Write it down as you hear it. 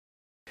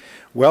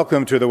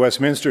Welcome to the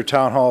Westminster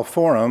Town Hall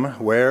Forum,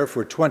 where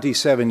for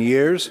 27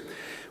 years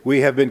we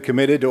have been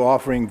committed to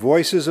offering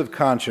voices of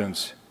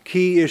conscience,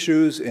 key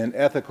issues in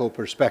ethical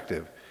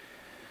perspective.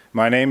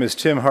 My name is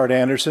Tim Hart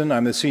Anderson.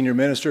 I'm the senior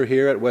minister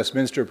here at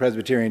Westminster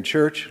Presbyterian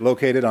Church,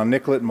 located on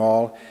Nicollet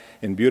Mall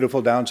in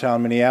beautiful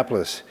downtown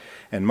Minneapolis,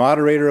 and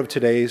moderator of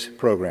today's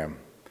program.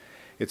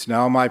 It's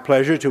now my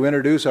pleasure to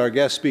introduce our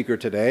guest speaker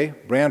today,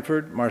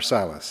 Branford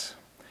Marsalis.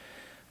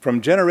 From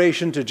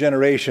generation to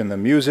generation, the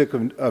music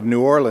of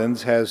New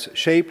Orleans has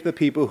shaped the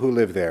people who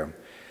live there.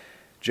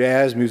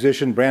 Jazz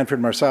musician Branford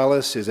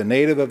Marsalis is a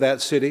native of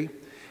that city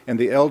and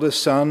the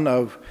eldest son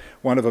of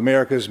one of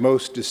America's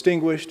most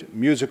distinguished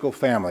musical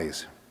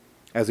families.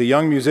 As a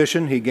young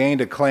musician, he gained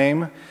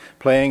acclaim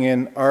playing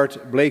in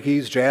Art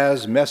Blakey's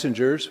Jazz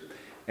Messengers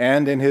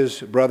and in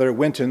his brother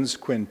Wynton's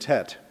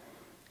quintet.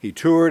 He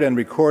toured and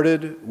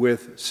recorded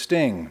with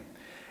Sting,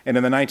 and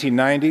in the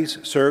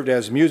 1990s served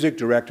as music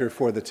director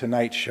for The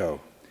Tonight Show.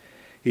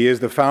 He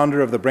is the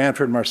founder of the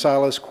Branford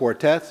Marsalis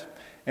Quartet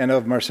and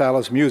of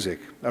Marsalis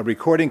Music, a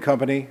recording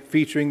company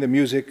featuring the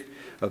music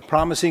of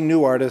promising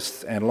new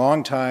artists and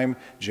longtime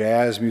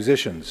jazz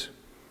musicians.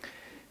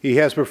 He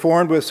has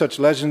performed with such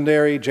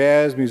legendary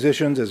jazz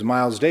musicians as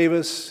Miles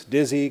Davis,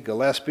 Dizzy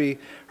Gillespie,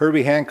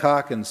 Herbie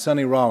Hancock, and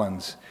Sonny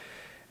Rollins,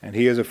 and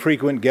he is a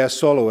frequent guest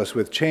soloist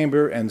with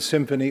chamber and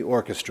symphony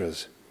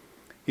orchestras.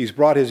 He's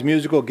brought his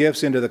musical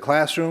gifts into the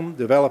classroom,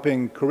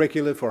 developing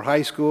curricula for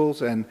high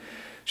schools and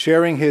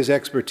sharing his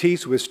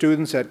expertise with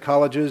students at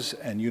colleges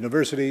and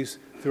universities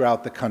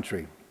throughout the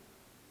country.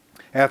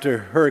 After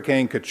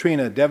Hurricane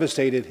Katrina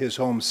devastated his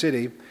home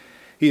city,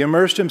 he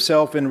immersed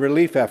himself in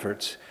relief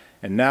efforts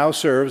and now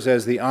serves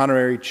as the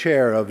honorary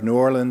chair of New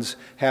Orleans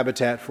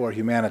Habitat for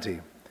Humanity.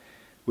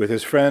 With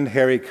his friend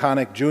Harry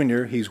Connick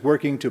Jr., he's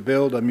working to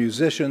build a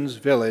musicians'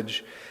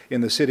 village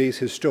in the city's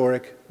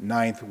historic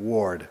 9th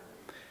Ward.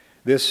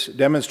 This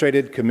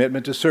demonstrated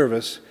commitment to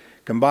service,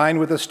 combined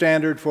with a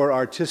standard for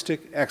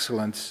artistic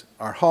excellence,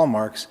 are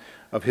hallmarks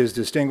of his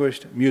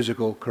distinguished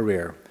musical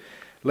career.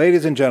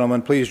 Ladies and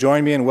gentlemen, please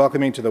join me in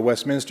welcoming to the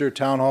Westminster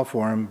Town Hall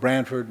Forum,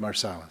 Branford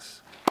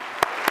Marsalis.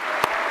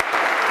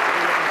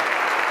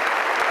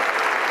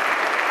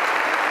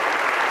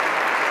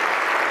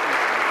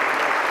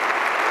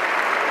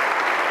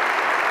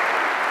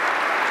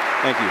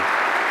 Thank you.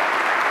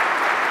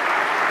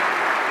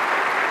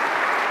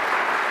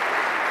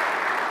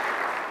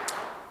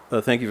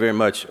 Thank you very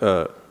much.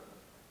 For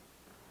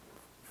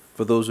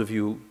those of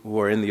you who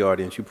are in the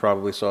audience, you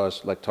probably saw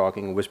us like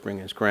talking and whispering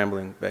and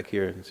scrambling back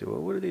here and say, well,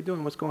 what are they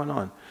doing? What's going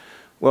on?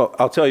 Well,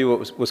 I'll tell you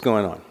what's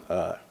going on.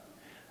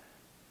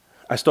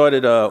 I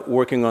started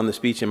working on the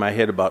speech in my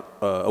head about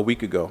a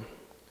week ago,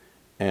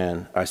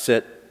 and I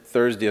set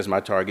Thursday as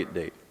my target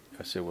date.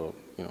 I said, well,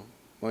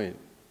 wait,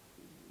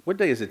 what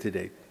day is it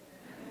today?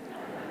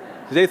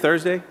 Today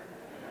Thursday?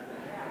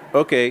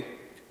 Okay,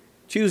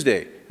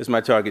 Tuesday is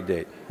my target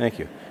date. Thank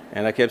you.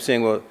 And I kept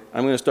saying, well,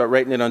 I'm going to start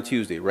writing it on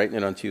Tuesday, writing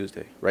it on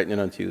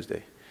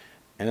Tuesday.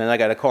 And then I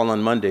got a call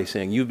on Monday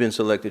saying, you've been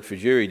selected for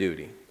jury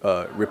duty.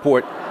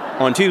 Report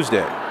on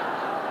Tuesday.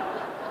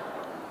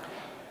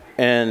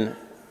 And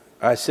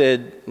I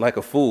said, like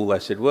a fool, I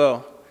said,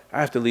 well, I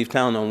have to leave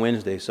town on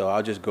Wednesday, so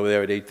I'll just go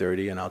there at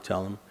 8:30 and I'll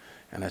tell them.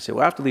 And I said,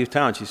 well, I have to leave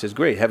town. She says,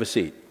 great, have a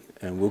seat,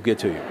 and we'll get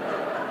to you.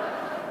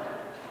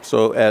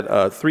 So at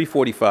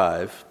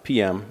 3:45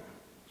 p.m.,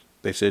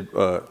 they said,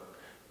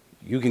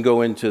 you can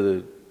go into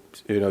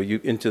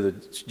the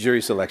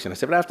jury selection. I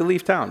said, but I have to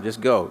leave town.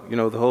 Just go.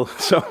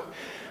 So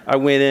I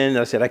went in.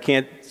 I said, I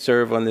can't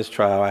serve on this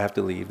trial. I have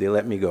to leave. They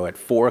let me go at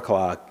 4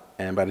 o'clock.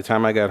 And by the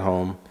time I got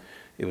home,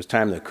 it was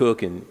time to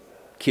cook and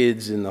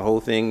kids and the whole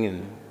thing.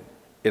 And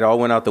it all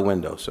went out the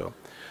window. So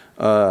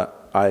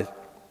I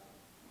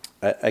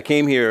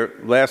came here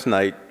last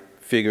night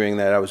figuring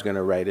that I was going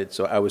to write it.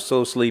 So I was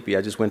so sleepy,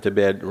 I just went to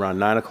bed around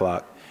 9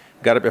 o'clock.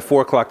 Got up at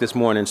 4 o'clock this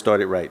morning and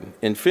started writing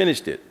and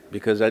finished it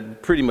because I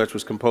pretty much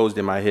was composed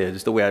in my head.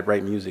 It's the way I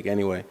write music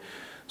anyway.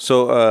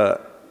 So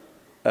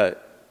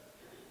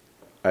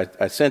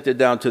I sent it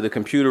down to the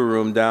computer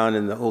room down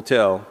in the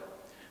hotel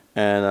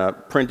and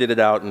printed it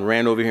out and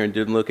ran over here and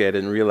didn't look at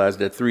it and realized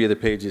that 3 of the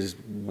pages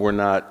were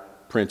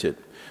not printed.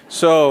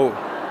 So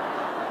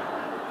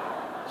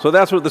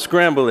that's what the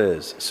scramble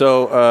is.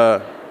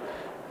 So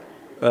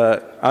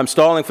I'm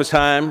stalling for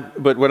time,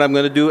 but what I'm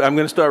going to do, I'm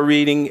going to start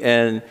reading,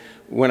 and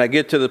when I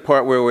get to the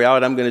part where we're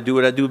out, I'm going to do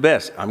what I do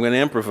best. I'm going to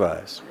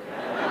improvise.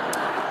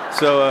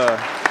 So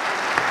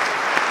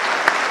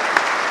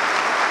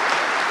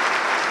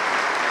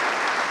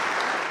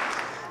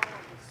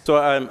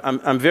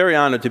I'm very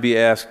honored to be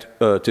asked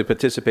to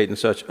participate in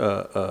such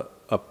a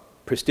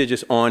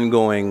prestigious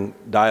ongoing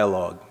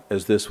dialogue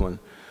as this one.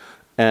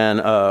 And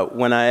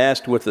when I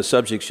asked what the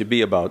subject should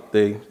be about,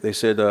 they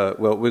said,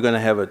 well, we're going to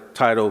have a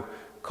title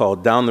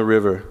called Down the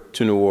River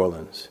to New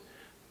Orleans,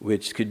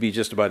 which could be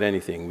just about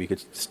anything. We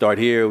could start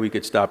here, we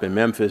could stop in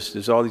Memphis.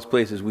 There's all these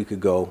places we could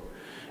go.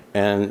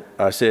 And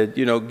I said,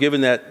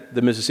 given that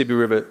the Mississippi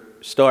River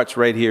starts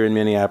right here in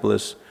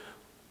Minneapolis,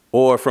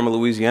 or from a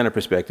Louisiana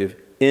perspective,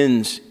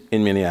 ends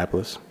in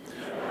Minneapolis,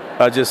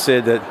 I just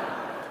said that,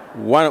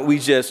 why don't we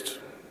just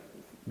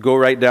go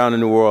right down to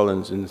New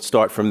Orleans and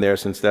start from there,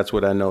 since that's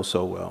what I know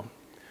so well.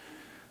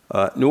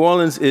 New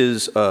Orleans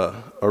is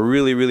a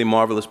really, really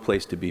marvelous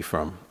place to be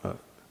from.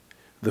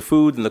 The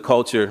food and the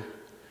culture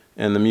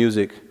and the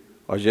music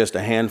are just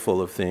a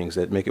handful of things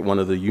that make it one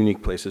of the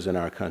unique places in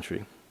our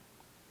country.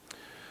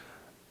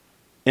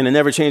 In a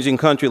never-changing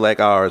country like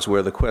ours,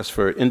 where the quest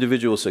for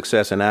individual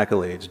success and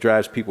accolades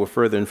drives people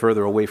further and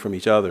further away from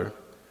each other,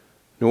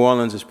 New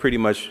Orleans has pretty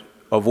much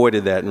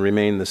avoided that and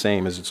remained the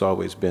same as it's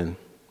always been.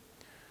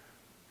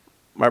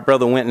 My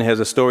brother Winton has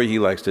a story he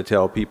likes to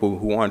tell people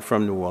who aren't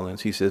from New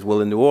Orleans. He says,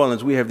 well, in New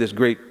Orleans, we have this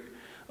great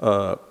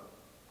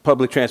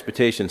public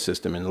transportation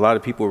system, and a lot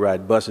of people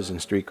ride buses and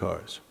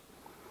streetcars.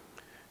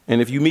 And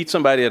if you meet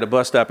somebody at a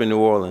bus stop in New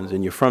Orleans,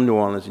 and you're from New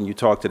Orleans, and you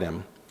talk to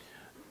them,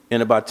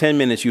 in about 10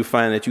 minutes, you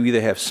find that you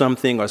either have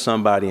something or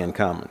somebody in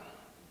common.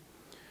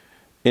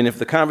 And if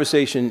the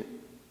conversation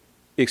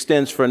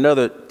extends for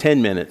another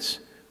 10 minutes,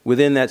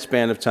 within that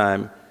span of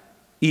time,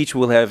 each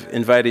will have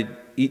invited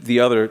the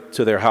other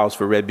to their house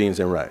for red beans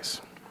and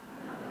rice.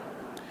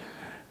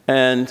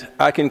 And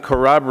I can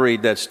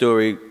corroborate that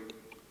story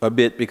a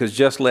bit, because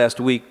just last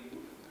week,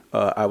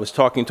 I was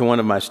talking to one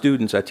of my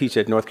students. I teach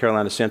at North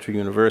Carolina Central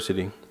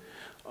University.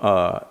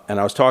 And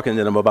I was talking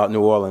to them about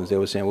New Orleans. They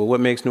were saying, well, what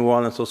makes New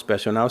Orleans so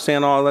special? And I was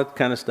saying all that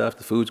kind of stuff.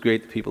 The food's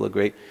great, the people are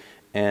great.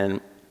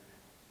 And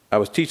I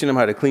was teaching him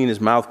how to clean his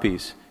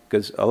mouthpiece,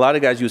 because a lot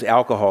of guys use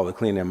alcohol to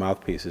clean their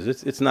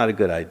mouthpieces. It's not a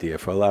good idea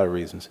for a lot of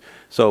reasons.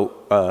 So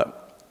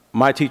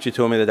my teacher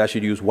told me that I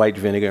should use white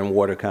vinegar and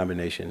water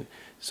combination.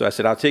 So I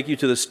said, I'll take you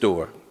to the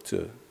store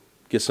to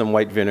get some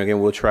white vinegar,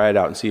 and we'll try it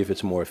out and see if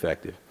it's more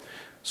effective.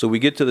 So we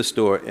get to the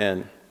store,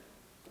 and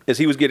as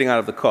he was getting out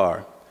of the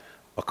car,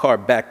 a car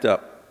backed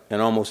up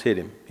and almost hit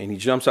him. And he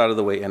jumps out of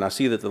the way, and I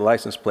see that the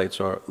license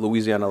plates are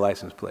Louisiana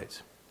license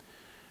plates.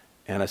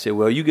 And I said,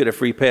 well, you get a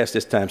free pass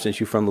this time since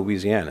you're from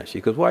Louisiana. She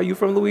goes, why, are you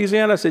from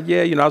Louisiana? I said,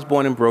 yeah, I was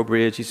born in Breaux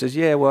Bridge. She says,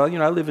 yeah, well,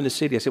 I live in the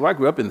city. I said, well, I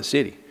grew up in the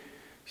city.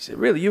 She said,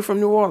 really, you're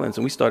from New Orleans?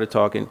 And we started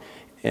talking,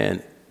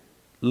 and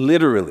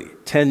literally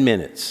 10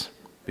 minutes,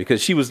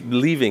 because she was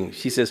leaving,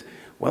 she says,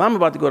 well, I'm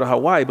about to go to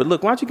Hawaii, but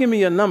look, why don't you give me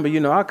your number?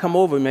 I'll come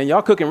over, man.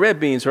 Y'all cooking red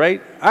beans,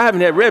 right? I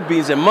haven't had red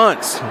beans in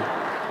months.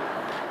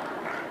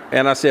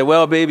 And I said,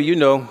 well, baby,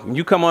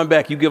 you come on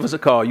back, you give us a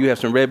call. You have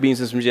some red beans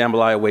and some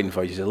jambalaya waiting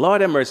for you. She said,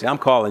 Lord have mercy, I'm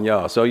calling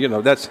y'all. So,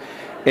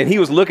 and he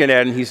was looking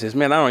at it, and he says,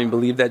 man, I don't even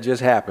believe that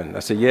just happened. I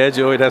said, yeah,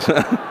 Joey, that's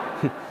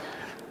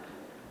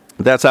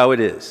how it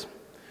is.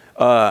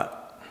 On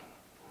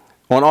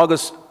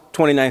August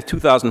 29th,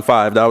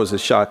 2005, I was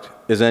as shocked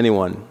as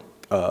anyone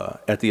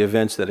at the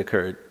events that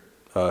occurred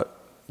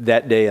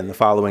that day and the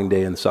following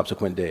day and the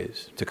subsequent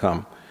days to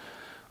come.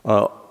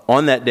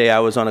 On that day, I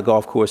was on a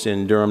golf course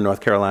in Durham, North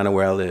Carolina,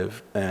 where I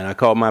live, and I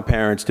called my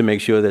parents to make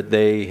sure that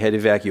they had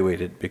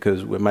evacuated,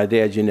 because with my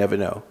dad, you never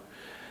know.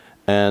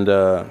 And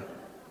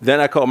then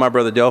I called my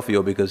brother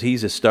Delphio, because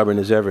he's as stubborn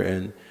as ever,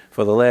 and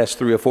for the last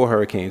 3 or 4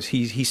 hurricanes,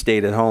 he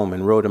stayed at home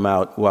and rode him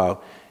out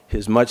while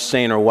his much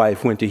saner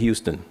wife went to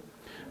Houston.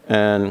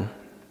 And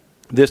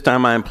this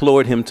time I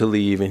implored him to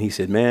leave, and he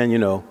said,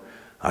 man,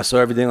 I saw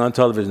everything on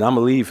television. I'm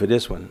going to leave for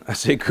this one. I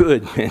said,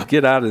 good, man,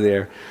 get out of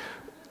there.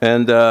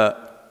 And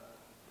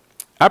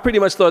I pretty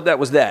much thought that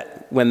was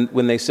that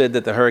when they said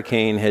that the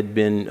hurricane had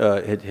been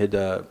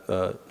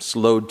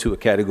slowed to a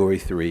Category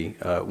 3.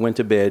 Went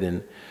to bed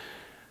and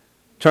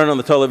turned on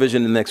the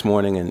television the next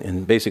morning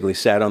and basically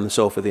sat on the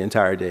sofa the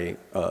entire day,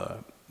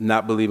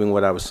 not believing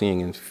what I was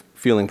seeing and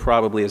feeling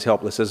probably as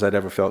helpless as I'd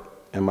ever felt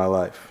in my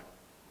life.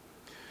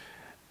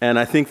 And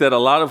I think that a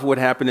lot of what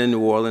happened in New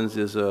Orleans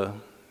is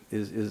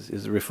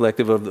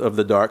reflective of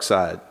the dark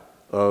side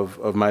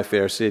of my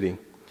fair city.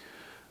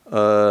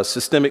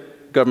 Systemic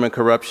government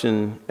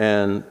corruption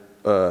and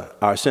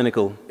our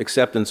cynical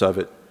acceptance of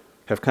it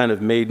have kind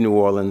of made New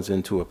Orleans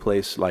into a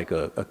place like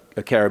a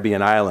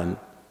Caribbean island,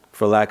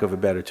 for lack of a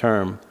better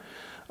term.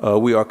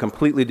 We are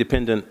completely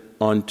dependent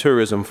on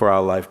tourism for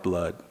our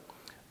lifeblood.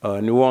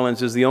 New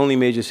Orleans is the only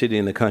major city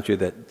in the country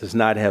that does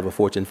not have a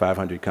Fortune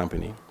 500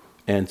 company,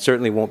 and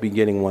certainly won't be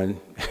getting one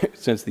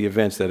since the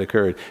events that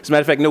occurred. As a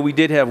matter of fact, no, we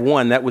did have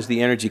one. That was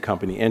the energy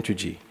company,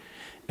 Entergy,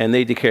 and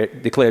they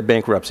declared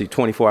bankruptcy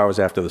 24 hours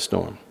after the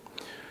storm.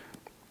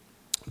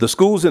 The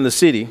schools in the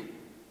city,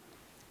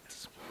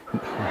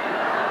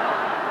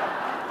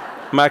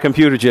 my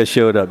computer just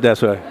showed up,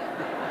 that's right.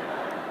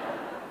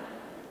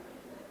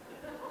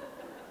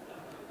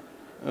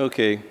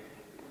 Okay.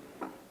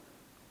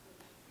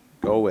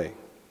 Go away.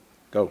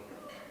 Go.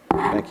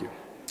 Thank you.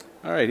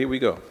 All right, here we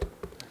go.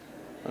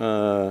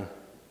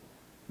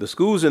 The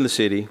schools in the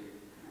city,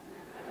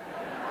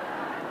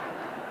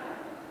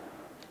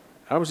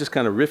 I was just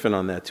kind of riffing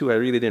on that too. I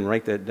really didn't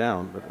write that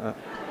down, but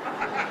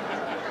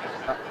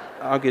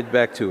I'll get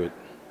back to it.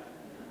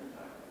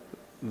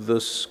 The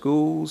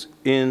schools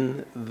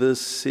in the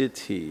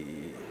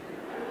city.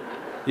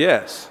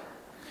 Yes.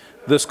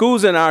 The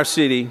schools in our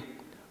city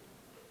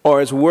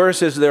are as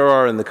worse as there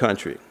are in the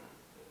country.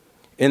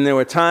 And there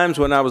were times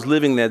when I was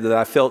living there that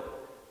I felt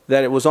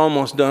that it was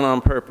almost done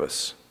on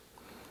purpose.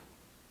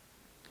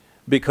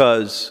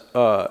 because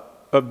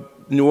of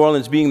New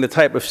Orleans being the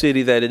type of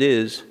city that it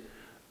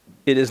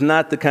is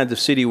not the kind of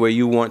city where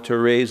you want to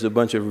raise a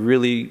bunch of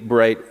really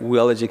bright,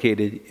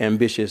 well-educated,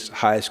 ambitious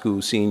high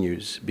school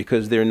seniors,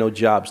 because there are no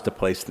jobs to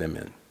place them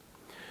in.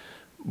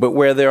 But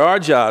where there are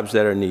jobs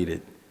that are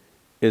needed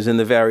is in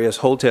the various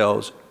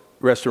hotels,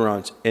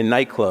 restaurants, and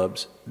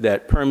nightclubs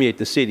that permeate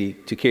the city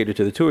to cater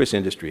to the tourist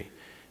industry.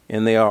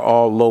 And they are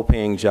all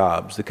low-paying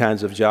jobs, the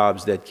kinds of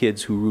jobs that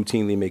kids who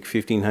routinely make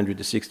 $1,500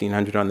 to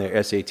 $1,600 on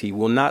their SAT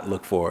will not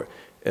look for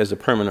as a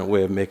permanent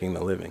way of making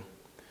a living.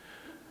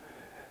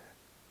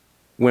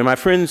 When my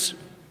friends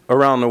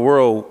around the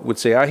world would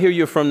say, "I hear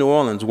you're from New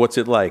Orleans, what's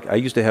it like?" I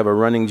used to have a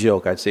running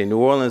joke. I'd say, New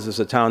Orleans is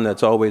a town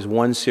that's always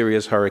one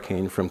serious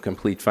hurricane from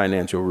complete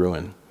financial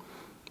ruin.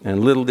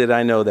 And little did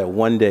I know that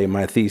one day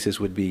my thesis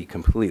would be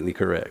completely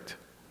correct.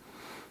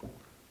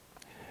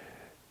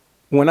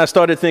 When I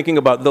started thinking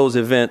about those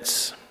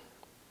events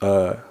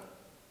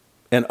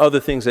and other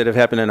things that have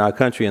happened in our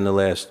country in the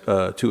last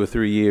 2 or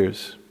 3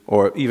 years,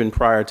 or even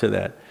prior to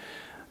that,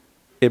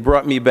 it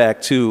brought me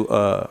back to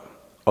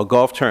a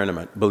golf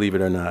tournament, believe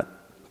it or not,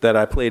 that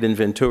I played in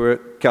Ventura,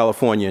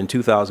 California in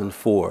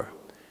 2004.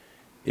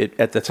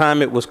 At the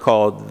time, it was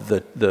called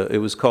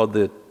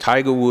the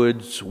Tiger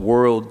Woods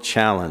World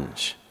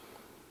Challenge,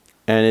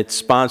 and it's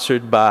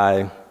sponsored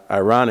by,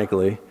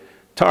 ironically,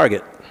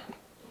 Target.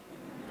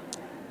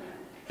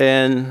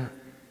 And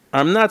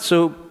I'm not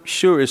so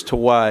sure as to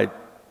why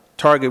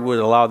Target would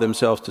allow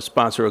themselves to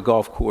sponsor a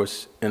golf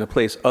course in a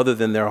place other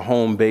than their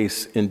home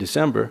base in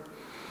December.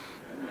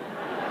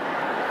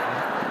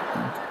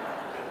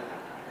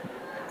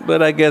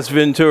 But I guess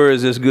Ventura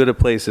is as good a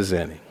place as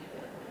any.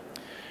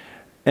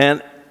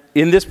 And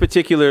in this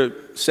particular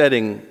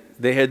setting,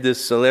 they had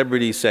this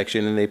celebrity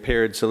section, and they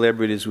paired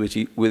celebrities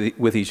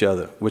with each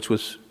other, which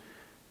was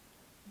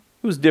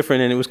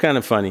different, and it was kind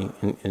of funny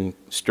and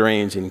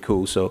strange and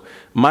cool. So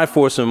my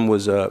foursome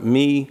was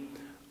me,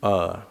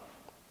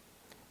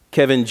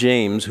 Kevin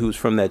James, who's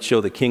from that show,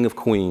 The King of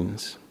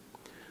Queens,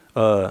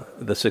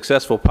 the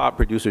successful pop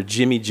producer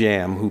Jimmy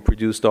Jam, who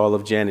produced all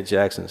of Janet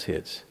Jackson's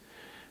hits,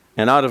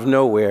 and out of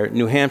nowhere,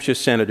 New Hampshire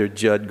Senator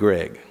Judd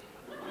Gregg.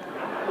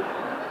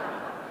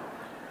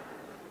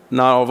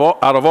 Now,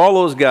 out of all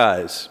those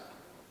guys,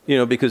 you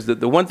know, because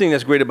the one thing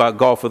that's great about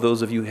golf, for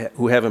those of you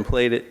who haven't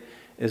played it,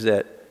 is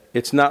that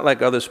it's not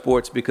like other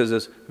sports because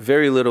there's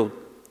very little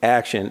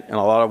action and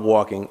a lot of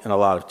walking and a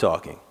lot of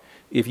talking.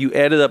 If you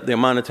added up the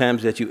amount of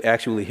times that you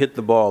actually hit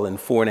the ball in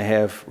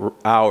 4.5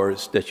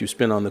 hours that you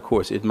spend on the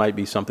course, it might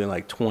be something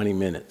like 20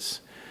 minutes.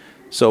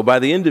 So by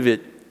the end of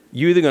it,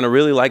 you're either going to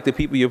really like the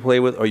people you play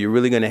with or you're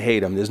really going to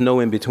hate them. There's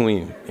no in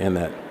between in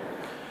that.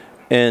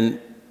 And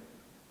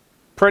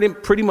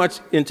pretty much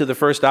into the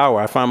first hour,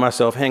 I found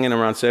myself hanging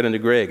around Senator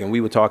Gregg, and we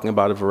were talking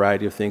about a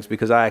variety of things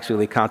because I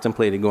actually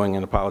contemplated going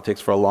into politics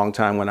for a long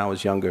time when I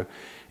was younger.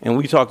 And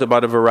we talked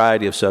about a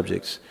variety of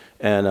subjects.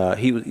 And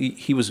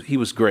he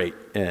was great,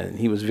 and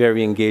he was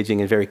very engaging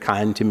and very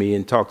kind to me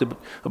and talked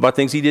about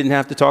things he didn't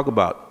have to talk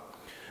about.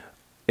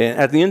 And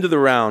at the end of the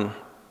round,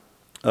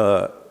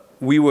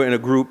 we were in a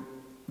group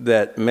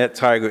that met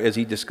Tiger as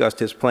he discussed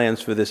his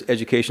plans for this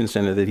education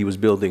center that he was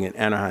building in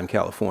Anaheim,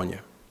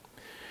 California.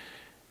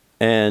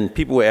 And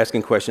people were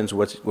asking questions,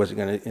 what's it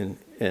going to,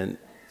 and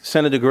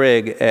Senator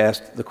Gregg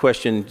asked the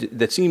question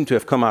that seemed to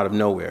have come out of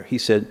nowhere. He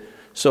said,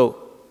 "So,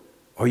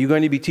 are you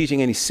going to be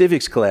teaching any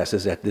civics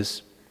classes at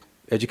this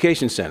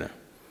education center?"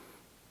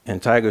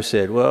 And Tiger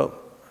said, "Well,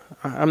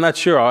 I'm not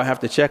sure. I'll have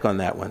to check on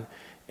that one."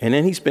 And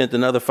then he spent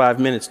another 5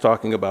 minutes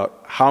talking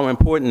about how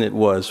important it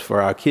was for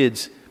our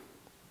kids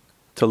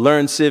to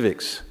learn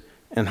civics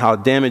and how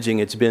damaging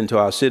it's been to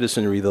our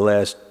citizenry the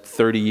last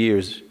 30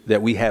 years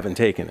that we haven't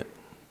taken it.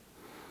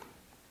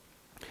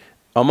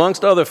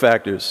 Amongst other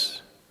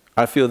factors,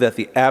 I feel that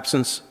the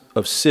absence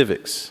of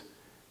civics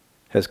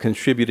has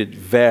contributed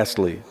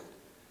vastly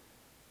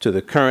to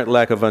the current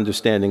lack of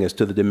understanding as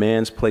to the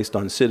demands placed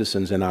on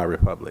citizens in our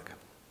republic.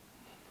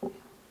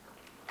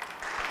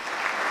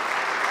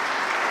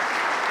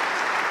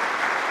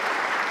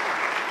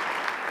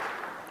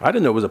 I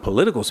didn't know it was a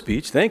political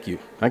speech. Thank you.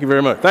 Thank you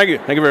very much. Thank you.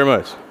 Thank you very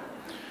much.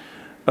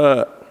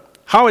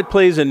 How it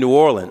plays in New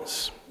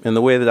Orleans, and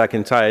the way that I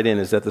can tie it in,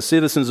 is that the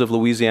citizens of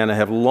Louisiana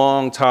have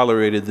long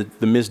tolerated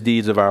the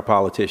misdeeds of our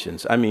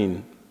politicians. I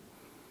mean,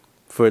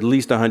 for at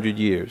least 100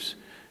 years.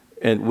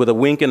 And with a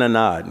wink and a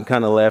nod, and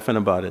kind of laughing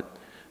about it.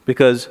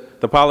 Because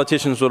the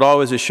politicians would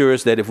always assure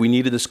us that if we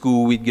needed a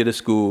school, we'd get a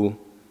school.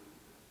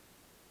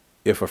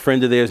 If a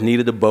friend of theirs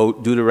needed a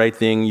boat, do the right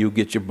thing, you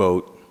get your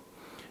boat.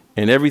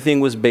 And everything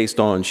was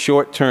based on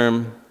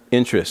short-term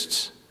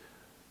interests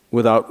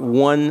without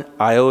one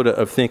iota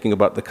of thinking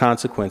about the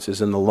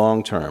consequences in the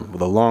long term,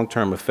 the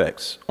long-term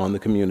effects on the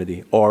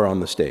community or on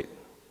the state.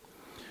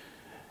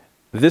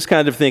 This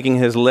kind of thinking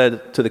has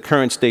led to the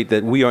current state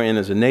that we are in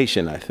as a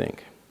nation, I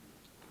think.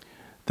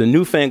 The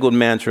newfangled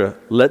mantra,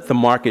 "let the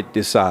market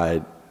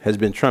decide," has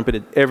been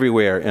trumpeted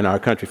everywhere in our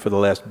country for the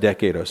last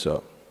decade or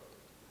so.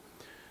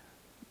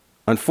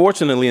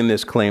 Unfortunately, in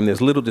this claim,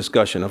 there's little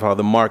discussion of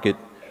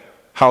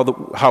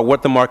how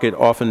what the market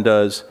often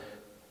does,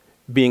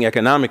 being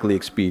economically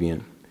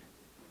expedient,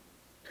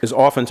 is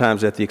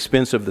oftentimes at the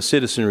expense of the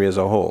citizenry as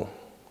a whole.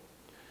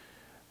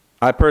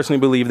 I personally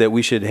believe that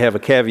we should have a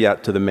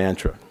caveat to the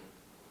mantra.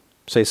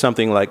 Say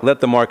something like,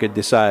 let the market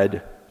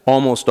decide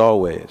almost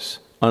always,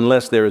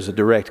 unless there is a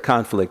direct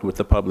conflict with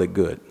the public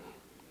good.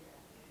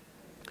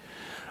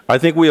 I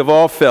think we have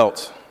all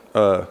felt,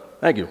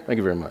 thank you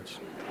very much.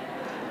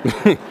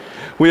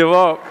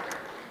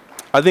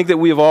 I think that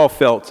we have all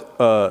felt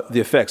the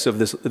effects of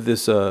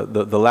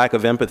the lack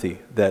of empathy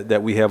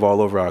that we have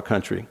all over our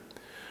country.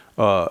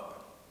 I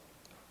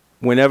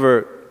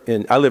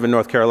live in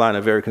North Carolina,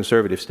 a very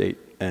conservative state,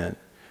 and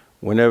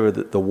whenever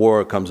the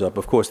war comes up,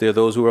 of course, there are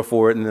those who are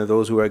for it and there are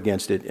those who are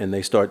against it, and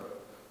they start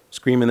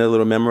screaming their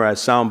little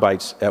memorized sound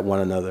bites at one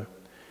another.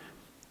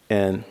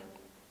 And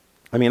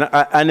I mean,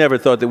 I never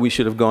thought that we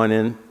should have gone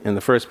in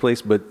the first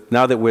place, but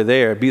now that we're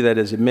there, be that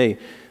as it may,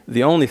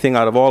 the only thing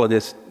out of all of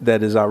this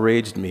that has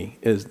outraged me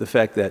is the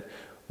fact that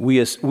we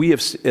as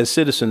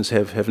citizens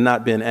have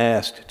not been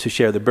asked to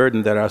share the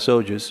burden that our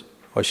soldiers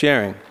are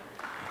sharing.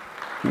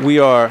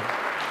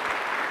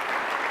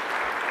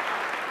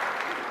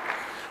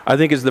 I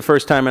think it's the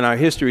first time in our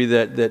history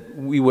that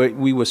we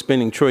were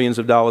spending trillions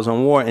of dollars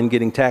on war and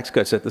getting tax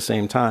cuts at the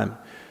same time.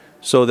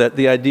 So that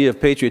the idea of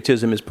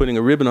patriotism is putting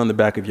a ribbon on the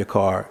back of your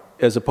car,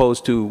 as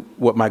opposed to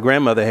what my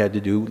grandmother had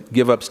to do,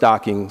 give up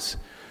stockings,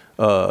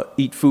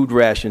 eat food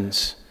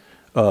rations,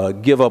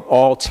 give up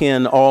all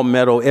tin, all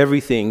metal,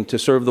 everything to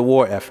serve the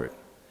war effort.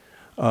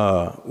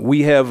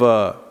 We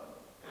have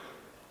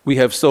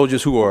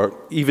soldiers who are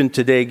even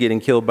today getting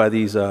killed by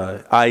these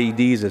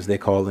IEDs, as they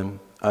call them.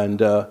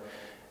 And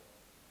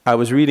I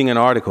was reading an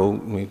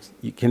article,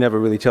 you can never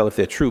really tell if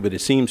they're true, but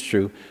it seems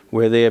true,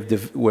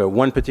 where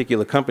one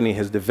particular company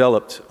has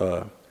developed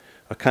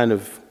a kind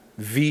of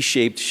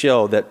V-shaped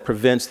shell that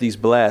prevents these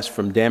blasts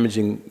from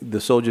damaging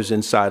the soldiers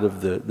inside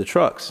of the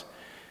trucks.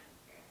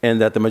 And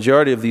that the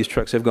majority of these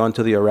trucks have gone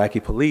to the Iraqi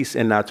police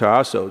and not to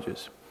our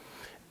soldiers.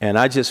 And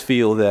I just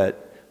feel that,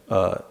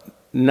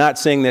 not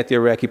saying that the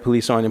Iraqi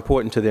police aren't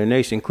important to their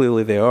nation,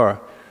 clearly they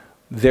are,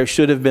 there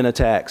should have been a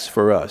tax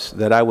for us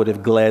that I would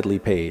have gladly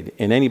paid,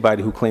 and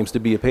anybody who claims to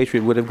be a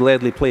patriot would have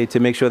gladly paid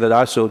to make sure that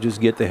our soldiers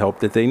get the help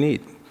that they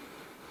need.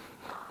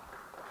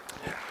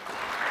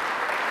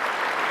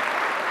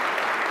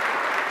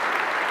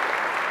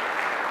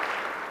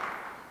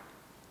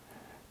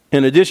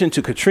 In addition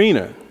to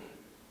Katrina,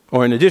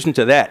 or in addition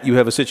to that, you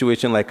have a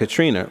situation like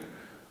Katrina,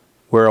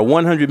 where a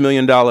 $100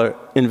 million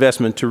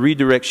investment to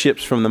redirect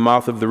ships from the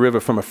mouth of the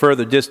river from a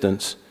further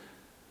distance,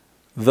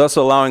 thus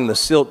allowing the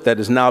silt that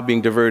is now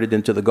being diverted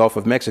into the Gulf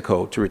of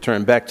Mexico to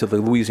return back to the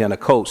Louisiana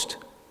coast,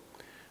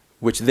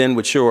 which then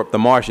would shore up the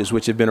marshes,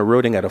 which have been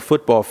eroding at a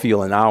football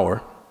field an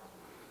hour,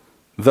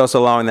 thus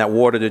allowing that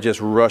water to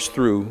just rush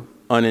through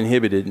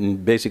uninhibited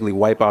and basically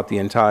wipe out the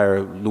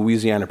entire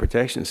Louisiana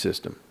protection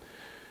system.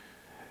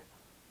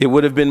 It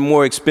would have been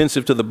more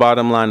expensive to the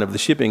bottom line of the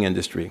shipping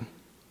industry,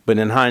 but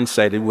in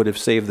hindsight, it would have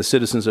saved the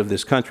citizens of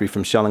this country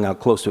from shelling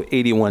out close to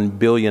 $81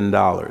 billion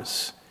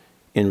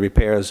in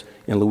repairs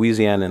in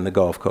Louisiana and the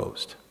Gulf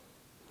Coast.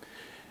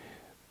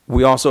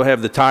 We also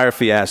have the tire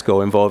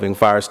fiasco involving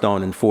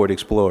Firestone and Ford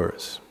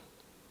Explorers.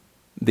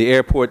 The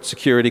airport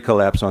security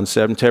collapse on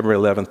September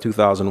 11,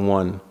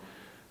 2001,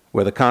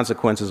 where the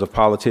consequences of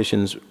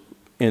politicians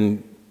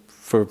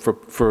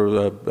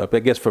I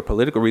guess for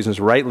political reasons,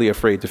 rightly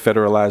afraid to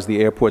federalize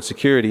the airport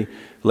security,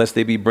 lest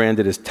they be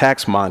branded as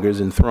tax mongers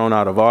and thrown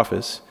out of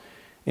office.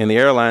 And the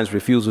airline's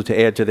refusal to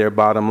add to their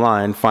bottom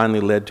line finally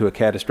led to a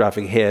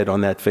catastrophic head on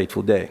that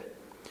fateful day.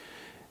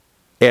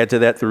 Add to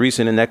that the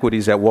recent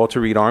inequities at Walter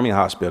Reed Army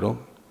Hospital,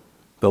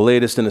 the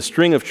latest in a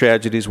string of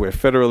tragedies where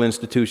federal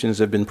institutions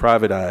have been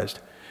privatized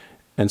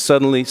and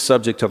suddenly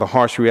subject to the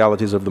harsh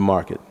realities of the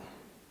market.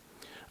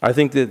 I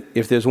think that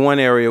if there's one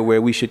area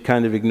where we should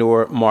kind of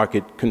ignore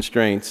market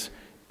constraints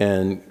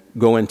and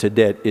go into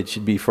debt, it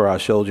should be for our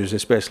soldiers,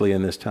 especially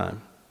in this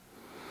time.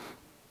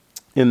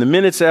 In the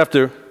minutes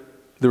after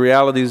the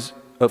realities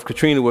of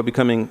Katrina were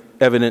becoming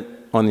evident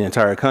on the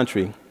entire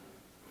country,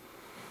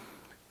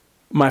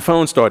 my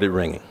phone started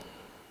ringing.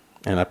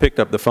 And I picked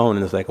up the phone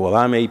and it's like, well,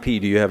 I'm AP,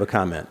 do you have a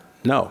comment?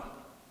 No.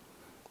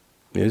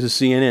 This is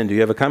CNN, do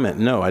you have a comment?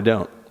 No, I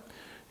don't.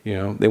 You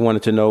know, they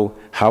wanted to know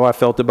how I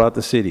felt about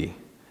the city.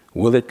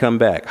 Will it come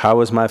back?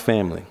 How is my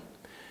family?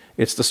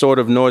 It's the sort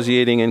of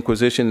nauseating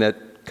inquisition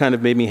that kind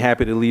of made me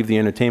happy to leave the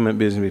entertainment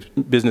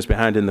business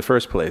behind in the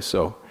first place.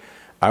 So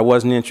I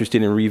wasn't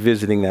interested in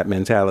revisiting that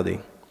mentality.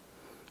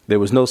 There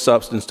was no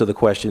substance to the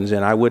questions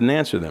and I wouldn't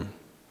answer them.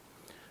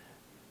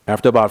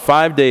 After about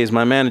 5 days,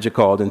 my manager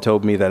called and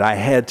told me that I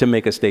had to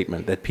make a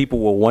statement, that people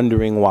were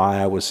wondering why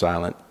I was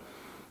silent.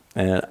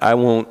 And I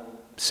won't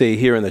say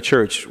here in the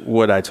church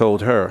what I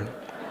told her.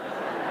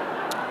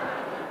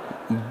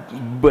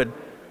 But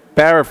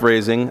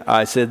paraphrasing,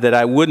 I said that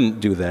I wouldn't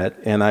do that,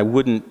 and I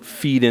wouldn't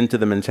feed into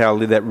the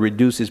mentality that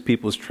reduces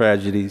people's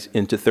tragedies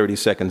into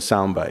 30-second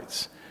sound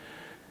bites.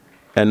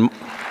 And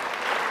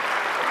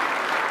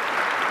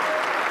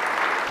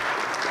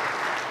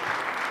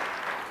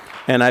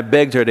And I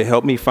begged her to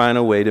help me find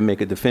a way to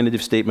make a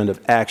definitive statement of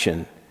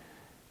action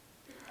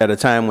at a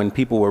time when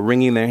people were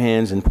wringing their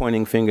hands and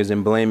pointing fingers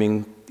and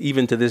blaming,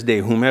 even to this day,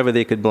 whomever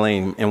they could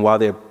blame. And while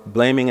they're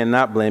blaming and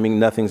not blaming,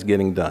 nothing's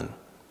getting done.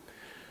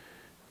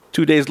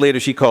 2 days later,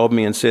 she called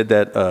me and said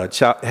that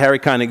Harry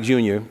Connick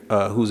Jr.,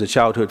 who's a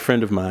childhood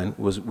friend of mine,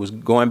 was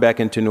going back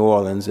into New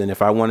Orleans, and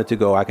if I wanted to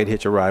go, I could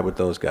hitch a ride with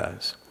those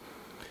guys.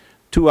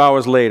 2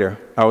 hours later,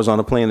 I was on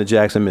a plane to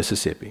Jackson,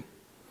 Mississippi,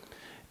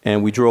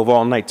 and we drove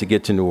all night to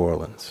get to New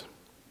Orleans.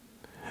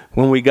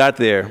 When we got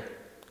there,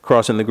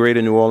 crossing the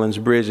Greater New Orleans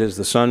Bridge as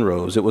the sun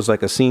rose, it was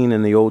like a scene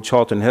in the old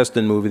Charlton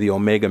Heston movie, The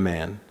Omega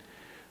Man,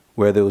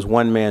 where there was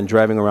one man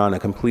driving around a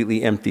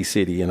completely empty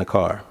city in a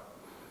car.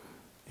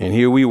 And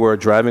here we were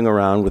driving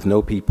around with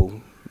no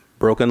people,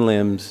 broken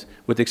limbs,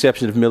 with the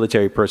exception of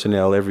military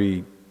personnel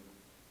every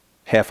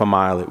half a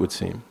mile, it would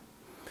seem.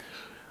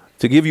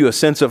 To give you a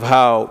sense of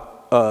how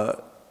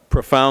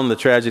profound the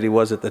tragedy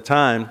was at the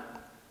time,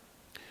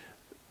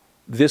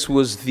 this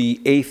was the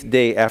 8th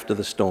day after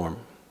the storm.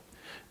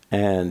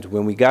 And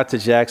when we got to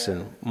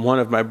Jackson, one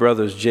of my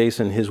brothers,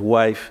 Jason, his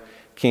wife,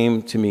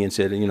 came to me and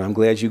said, I'm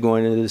glad you're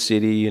going into the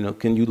city.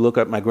 Can you look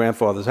up my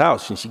grandfather's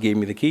house? And she gave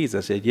me the keys. I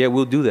said, yeah,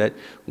 we'll do that.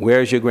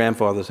 Where's your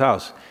grandfather's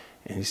house?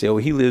 And he said, well,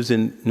 he lives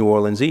in New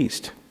Orleans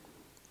East.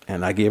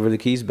 And I gave her the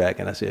keys back.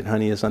 And I said,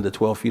 honey, it's under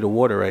 12 feet of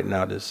water right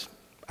now.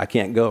 I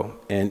can't go.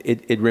 And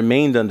it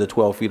remained under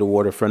 12 feet of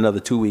water for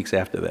another 2 weeks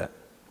after that.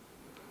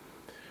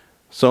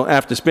 So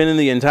after spending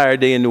the entire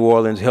day in New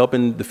Orleans,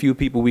 helping the few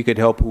people we could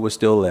help who were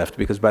still left,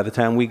 because by the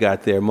time we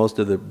got there, most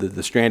of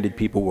the stranded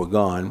people were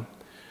gone.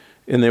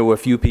 And there were a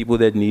few people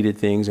that needed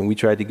things, and we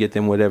tried to get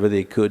them whatever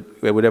we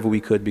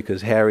could,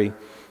 because Harry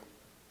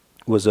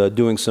was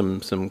doing some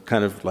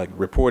kind of like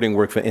reporting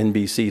work for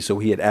NBC, so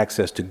he had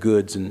access to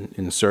goods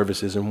and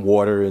services and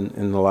water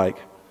and the like.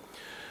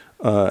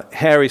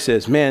 Harry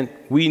says, man,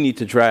 we need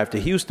to drive to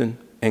Houston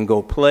and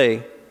go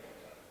play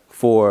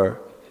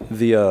for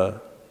the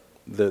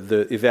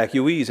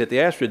evacuees at the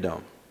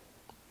Astrodome.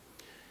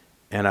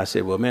 And I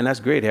said, well, man, that's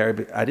great, Harry,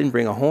 but I didn't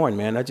bring a horn,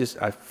 man.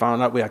 I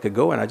found out where I could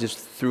go, and I just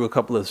threw a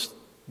couple of,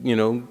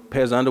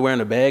 pairs of underwear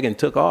in a bag and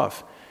took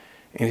off.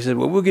 And he said,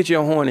 well, we'll get you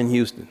a horn in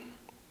Houston.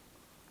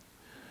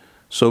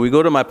 So we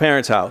go to my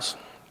parents' house,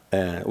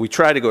 and we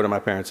try to go to my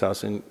parents'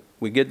 house, and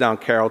we get down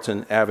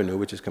Carrollton Avenue,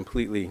 which is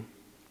completely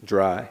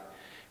dry.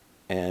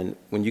 And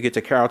when you get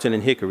to Carrollton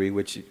and Hickory,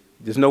 which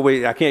there's no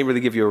way, I can't really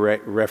give you a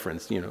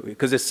reference,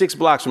 because it's 6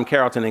 blocks from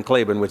Carrollton and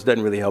Claiborne, which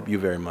doesn't really help you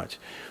very much.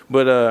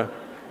 But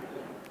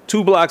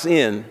 2 blocks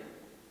in,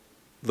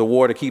 the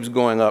water keeps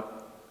going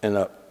up and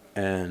up.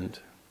 And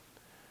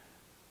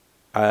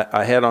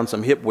I had on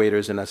some hip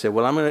waders, and I said,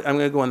 well, I'm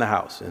gonna go in the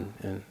house,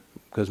 and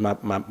because my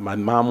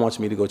mom wants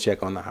me to go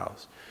check on the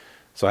house.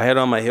 So I had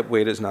on my hip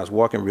waders, and I was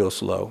walking real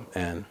slow,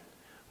 and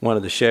one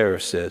of the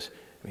sheriffs says,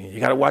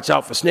 you gotta watch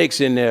out for snakes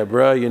in there,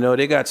 bro.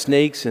 They got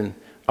snakes. And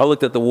I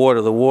looked at the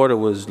water. The water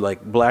was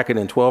like blacker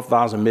than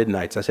 12,000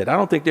 midnights. I said, I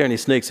don't think there are any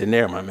snakes in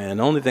there, my man.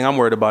 The only thing I'm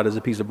worried about is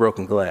a piece of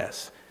broken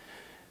glass.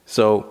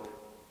 So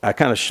I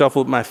kind of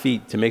shuffled my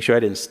feet to make sure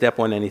I didn't step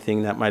on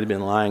anything that might have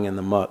been lying in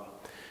the muck.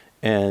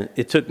 And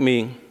it took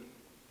me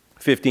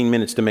 15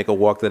 minutes to make a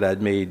walk that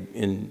I'd made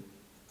in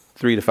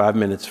 3 to 5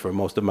 minutes for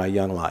most of my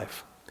young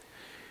life.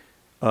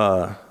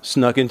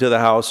 Snuck into the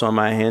house on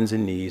my hands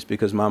and knees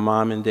because my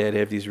mom and dad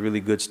have these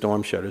really good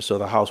storm shutters, so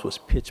the house was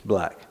pitch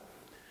black.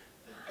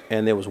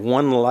 And there was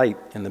one light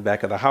in the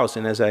back of the house,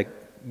 and as I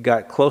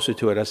got closer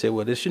to it, I said,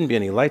 well, there shouldn't be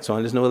any lights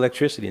on. There's no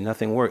electricity.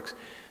 Nothing works.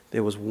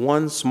 There was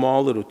one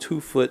small little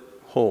 2-foot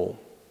hole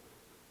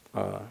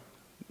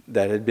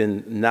that had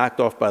been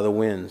knocked off by the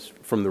winds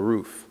from the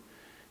roof.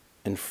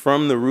 And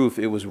from the roof,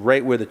 it was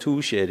right where the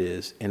tool shed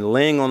is, and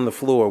laying on the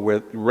floor,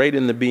 right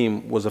in the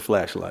beam, was a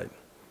flashlight.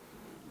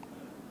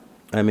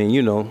 I mean,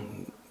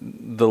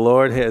 the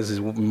Lord has his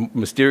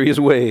mysterious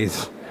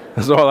ways.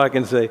 That's all I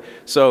can say.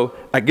 So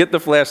I get the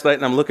flashlight,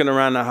 and I'm looking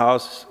around the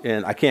house,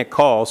 and I can't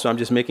call, so I'm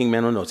just making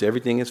mental notes.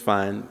 Everything is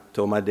fine.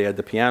 Told my dad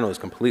the piano is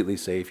completely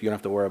safe. You don't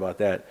have to worry about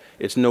that.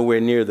 It's nowhere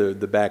near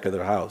the back of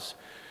the house.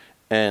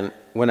 And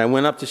when I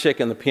went up to check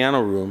in the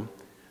piano room,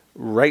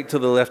 right to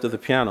the left of the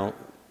piano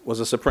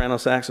was a soprano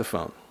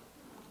saxophone.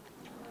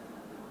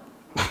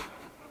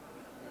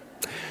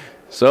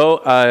 So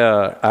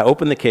I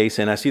opened the case,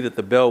 and I see that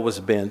the bell was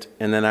bent,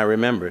 and then I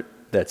remembered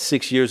that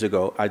 6 years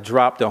ago, I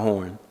dropped a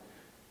horn,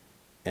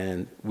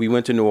 and we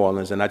went to New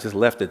Orleans, and I just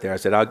left it there. I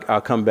said,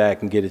 I'll come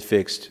back and get it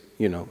fixed.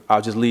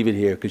 I'll just leave it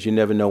here because you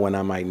never know when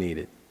I might need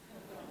it.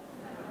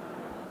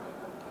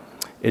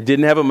 It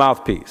didn't have a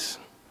mouthpiece.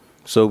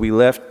 So we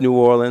left New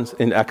Orleans,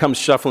 and I come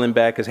shuffling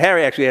back, because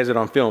Harry actually has it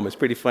on film. It's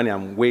pretty funny.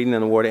 I'm wading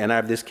in the water, and I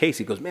have this case.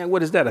 He goes, man,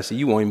 what is that? I said,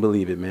 you won't even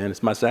believe it, man.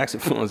 It's my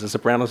saxophone. It's a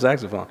soprano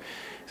saxophone.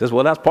 He says,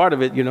 well, that's part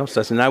of it,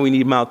 So I said, now we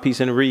need mouthpiece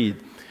and a reed.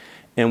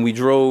 And we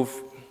drove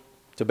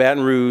to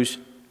Baton Rouge,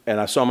 and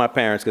I saw my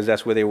parents, because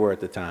that's where they were at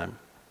the time.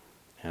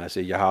 And I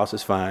said, your house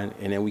is fine.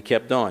 And then we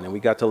kept on, and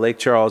we got to Lake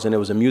Charles, and there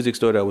was a music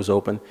store that was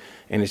open.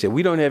 And they said,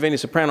 we don't have any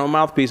soprano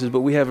mouthpieces,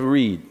 but we have a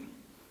reed.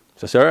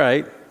 So I said, all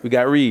right. We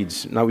got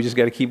Reed's. Now we just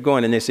got to keep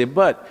going. And they said,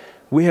 but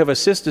we have a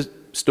sister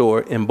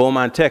store in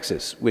Beaumont,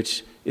 Texas,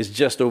 which is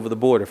just over the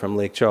border from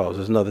Lake Charles.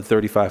 There's another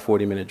 35,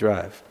 40-minute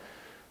drive.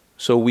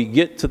 So we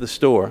get to the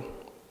store,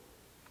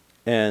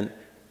 and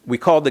we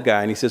called the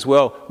guy, and he says,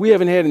 well, we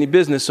haven't had any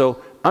business,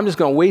 so I'm just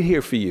going to wait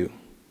here for you.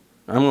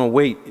 I'm going to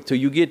wait until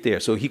you get there.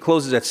 So he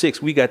closes at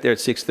 6. We got there at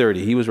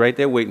 6:30. He was right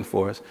there waiting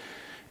for us.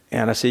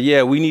 And I said,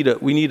 yeah, we need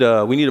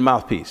a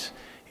mouthpiece.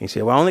 And he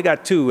said, well, I only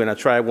got 2. And I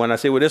tried one. I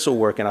said, well, this will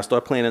work. And I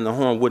started playing, and the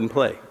horn wouldn't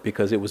play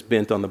because it was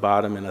bent on the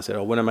bottom. And I said,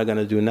 oh, what am I going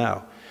to do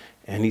now?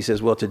 And he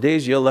says, well,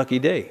 today's your lucky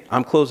day.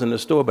 I'm closing the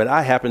store, but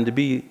I happen to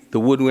be the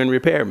woodwind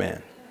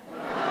repairman.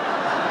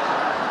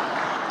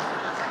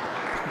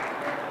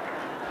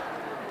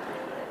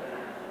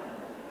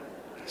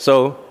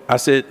 So I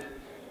said,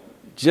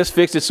 just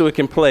fix it so it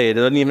can play. It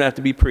doesn't even have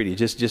to be pretty.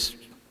 Just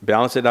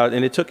balance it out.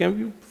 And it took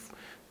him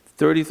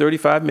 30,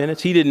 35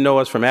 minutes. He didn't know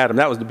us from Adam.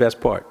 That was the best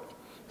part.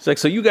 It's like,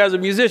 so you guys are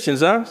musicians,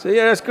 huh? I said,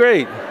 yeah, that's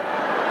great.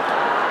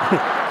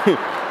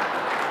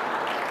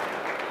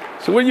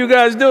 So what are you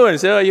guys doing? I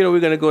said, oh,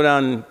 we're going to go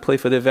down and play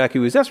for the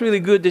evacuees. That's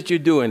really good that you're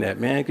doing that,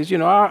 man, because,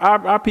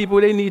 our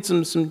people, they need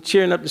some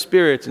cheering up the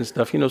spirits and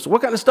stuff, So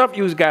what kind of stuff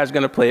you guys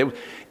going to play?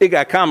 It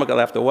got comical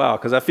after a while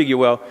because I figure,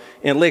 well,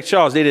 in Lake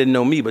Charles, they didn't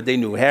know me, but they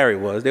knew who Harry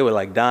was. They were,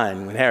 like,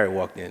 dying when Harry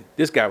walked in.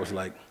 This guy was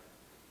like,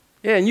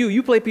 yeah, and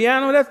you play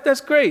piano?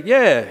 That's great.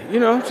 Yeah,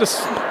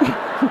 just...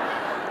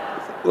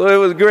 Well, it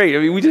was great. I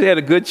mean, we just had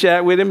a good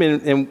chat with him,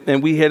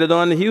 and we headed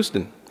on to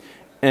Houston.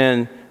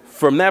 And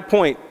from that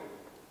point,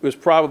 it was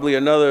probably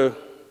another,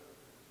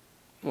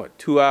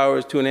 2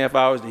 hours, 2.5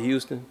 hours to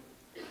Houston.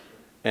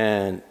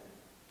 And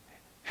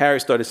Harry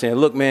started saying,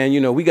 look, man,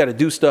 we got to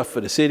do stuff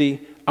for the city.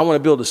 I want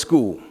to build a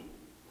school.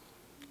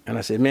 And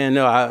I said, man,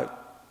 no,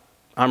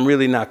 I'm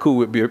really not cool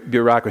with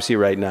bureaucracy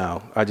right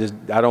now. I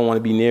don't want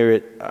to be near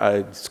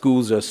it.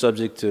 Schools are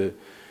subject to,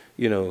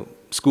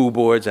 school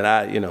boards,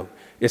 and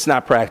it's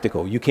not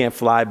practical. You can't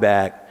fly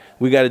back.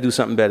 We got to do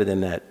something better than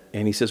that.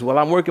 And he says, well,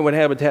 I'm working with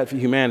Habitat for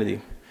Humanity,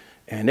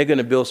 and they're going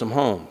to build some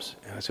homes.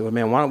 And I said, well,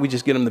 man, why don't we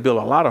just get them to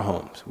build a lot of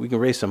homes? We can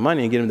raise some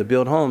money and get them to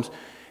build homes,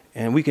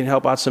 and we can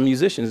help out some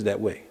musicians that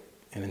way.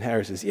 And then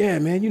Harry says, yeah,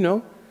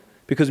 man,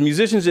 because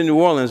musicians in New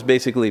Orleans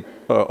basically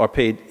are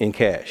paid in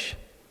cash.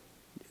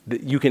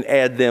 You can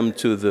add them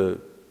to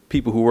the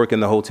people who work in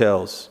the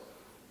hotels,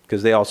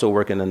 because they also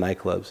work in the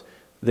nightclubs.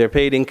 They're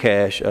paid in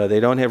cash. They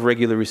don't have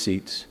regular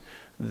receipts.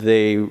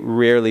 They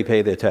rarely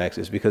pay their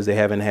taxes because they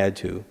haven't had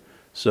to.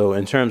 So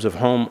in terms of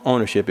home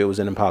ownership, it was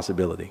an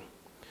impossibility.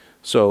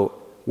 So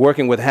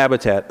working with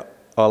Habitat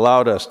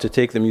allowed us to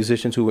take the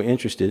musicians who were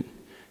interested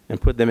and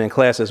put them in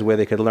classes where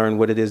they could learn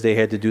what it is they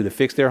had to do to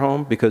fix their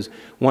home, because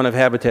one of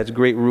Habitat's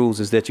great rules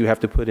is that you have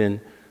to put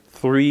in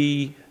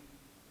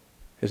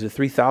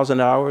 3,000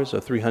 hours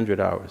or 300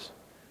 hours?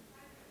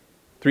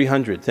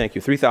 300, thank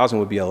you. 3,000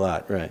 would be a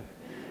lot, right?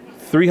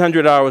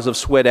 300 hours of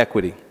sweat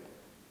equity.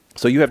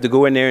 So you have to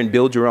go in there and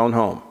build your own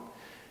home.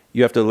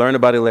 You have to learn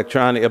about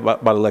electronics,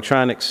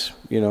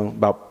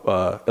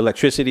 about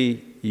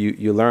electricity.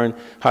 You learn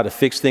how to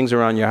fix things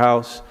around your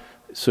house.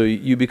 So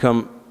you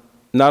become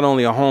not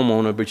only a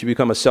homeowner, but you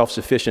become a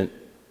self-sufficient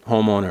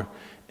homeowner.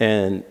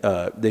 And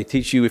they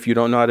teach you, if you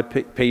don't know how to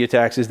pay your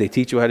taxes, they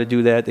teach you how to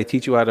do that. They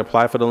teach you how to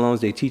apply for the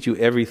loans. They teach you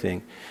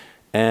everything.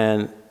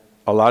 And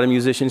a lot of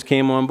musicians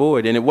came on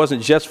board. And it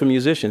wasn't just for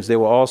musicians. There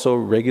were also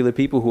regular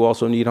people who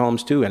also need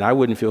homes too. And I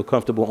wouldn't feel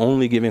comfortable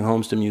only giving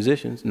homes to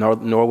musicians,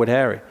 nor would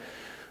Harry,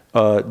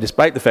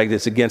 despite the fact that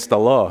it's against the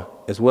law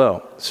as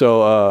well.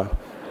 So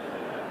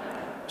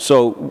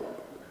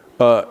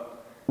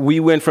we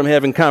went from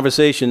having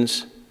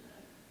conversations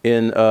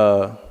in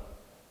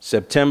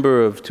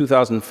September of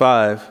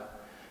 2005,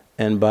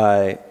 and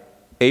by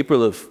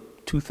April of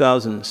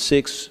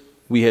 2006,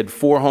 we had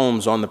 4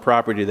 homes on the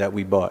property that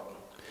we bought.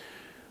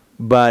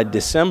 By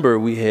December,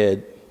 we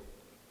had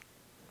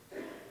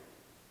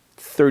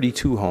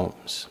 32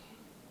 homes,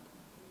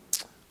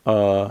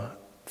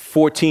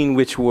 14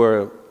 which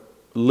were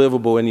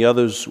livable and the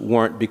others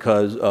weren't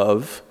because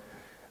of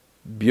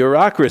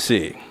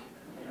bureaucracy.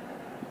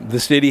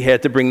 The city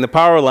had to bring the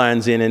power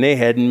lines in, and they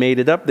hadn't made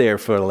it up there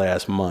for the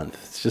last month.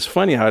 It's just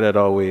funny how that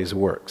always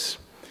works.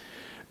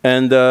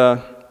 And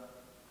at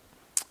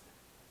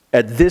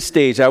this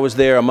stage, I was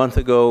there a month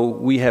ago.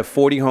 We have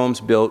 40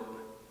 homes built.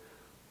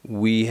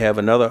 We have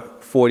another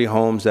 40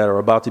 homes that are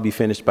about to be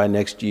finished by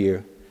next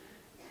year.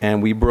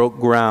 And we broke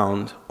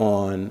ground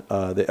on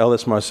the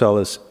Ellis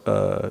Marcellus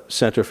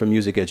Center for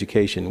Music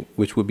Education,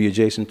 which will be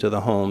adjacent to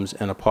the homes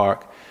and a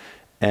park.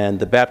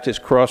 And the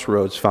Baptist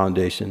Crossroads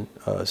Foundation,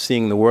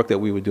 seeing the work that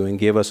we were doing,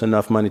 gave us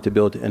enough money to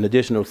build an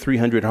additional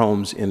 300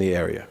 homes in the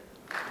area.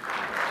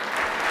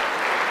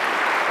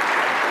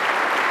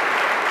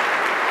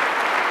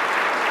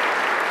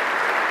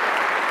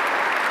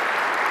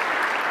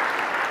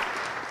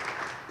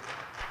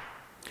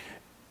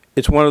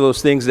 It's one of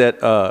those things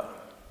that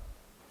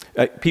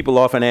people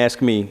often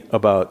ask me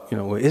about,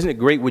 well, isn't it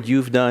great what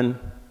you've done?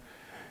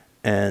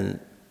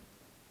 And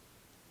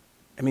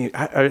I mean,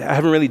 I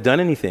haven't really done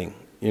anything,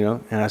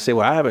 And I say,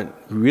 well, I haven't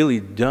really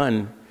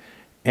done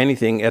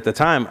anything. At the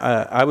time,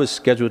 I was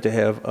scheduled to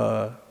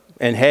have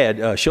and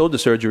had shoulder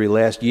surgery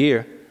last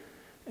year,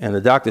 and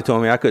the doctor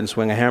told me I couldn't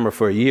swing a hammer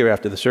for a year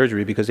after the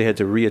surgery because they had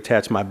to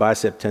reattach my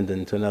bicep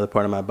tendon to another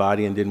part of my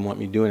body and didn't want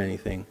me doing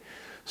anything.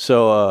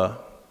 So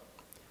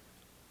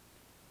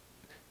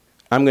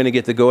I'm going to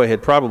get the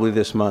go-ahead probably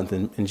this month.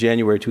 In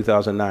January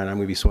 2009, I'm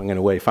going to be swinging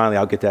away. Finally,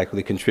 I'll get to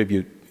actually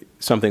contribute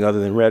something other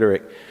than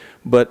rhetoric.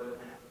 But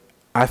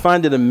I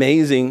find it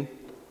amazing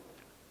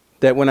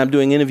that when I'm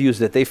doing interviews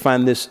that they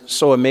find this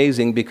so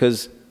amazing,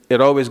 because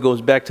it always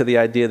goes back to the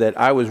idea that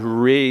I was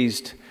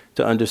raised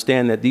to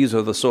understand that these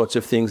are the sorts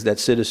of things that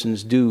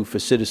citizens do for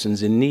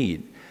citizens in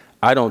need.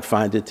 I don't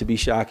find it to be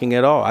shocking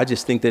at all. I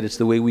just think that it's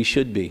the way we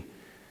should be.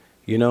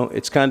 You know,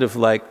 it's kind of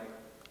like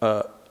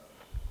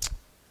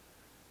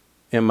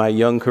in my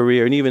young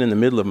career, and even in the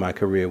middle of my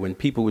career, when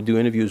people would do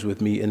interviews with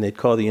me and they'd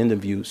call the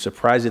interview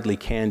surprisingly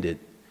candid.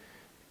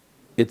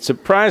 It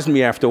surprised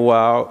me after a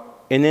while,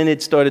 and then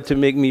it started to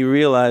make me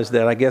realize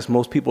that I guess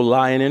most people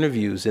lie in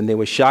interviews, and they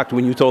were shocked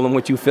when you told them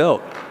what you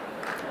felt.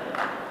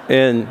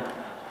 And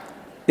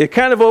it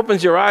kind of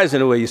opens your eyes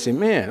in a way. You say,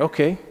 man,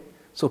 okay,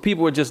 so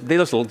people they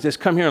just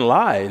come here and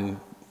lie, and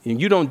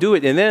you don't do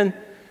it. And then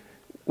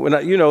when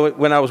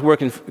I was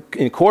working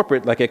in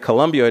corporate, like at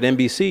Columbia or at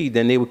NBC,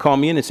 then they would call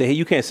me in and say, hey,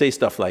 you can't say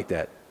stuff like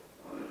that.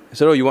 I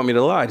said, oh, you want me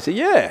to lie? They said,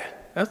 yeah,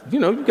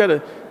 you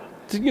gotta,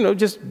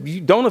 just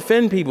don't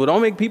offend people,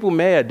 don't make people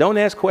mad, don't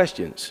ask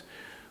questions,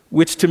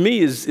 which to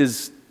me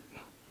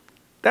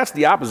that's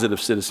the opposite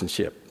of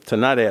citizenship, to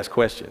not ask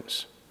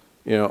questions.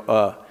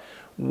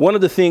 One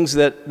of the things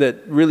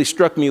that really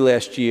struck me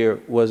last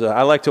year was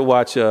I like to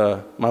watch,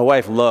 my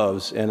wife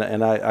loves,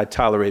 and I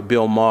tolerate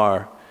Bill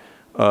Maher,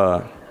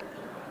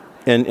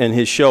 and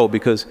his show,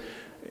 because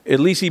at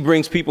least he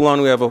brings people on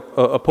who have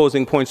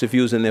opposing points of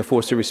views and they're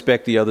forced to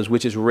respect the others,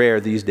 which is rare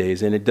these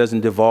days, and it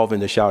doesn't devolve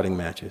into shouting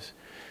matches.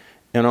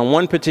 And on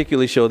one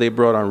particular show, they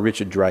brought on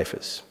Richard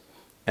Dreyfuss.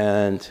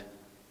 And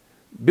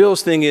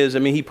Bill's thing is,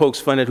 he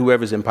pokes fun at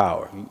whoever's in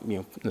power.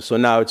 So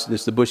now it's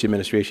the Bush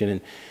administration,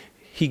 and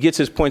he gets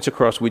his points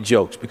across with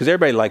jokes, because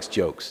everybody likes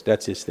jokes.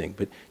 That's his thing.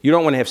 But you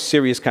don't want to have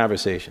serious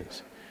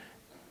conversations.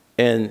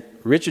 And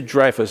Richard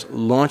Dreyfuss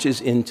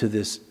launches into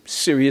this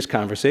serious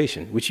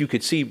conversation, which you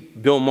could see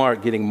Bill Maher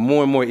getting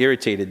more and more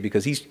irritated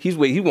because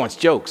he wants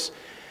jokes.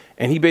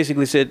 And he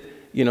basically said,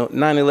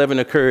 9/11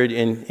 occurred,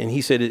 and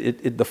he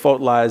said the fault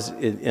lies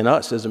in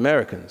us as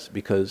Americans,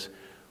 because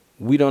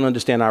we don't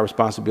understand our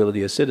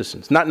responsibility as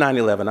citizens. Not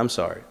 9/11, I'm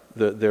sorry,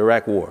 the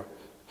Iraq War.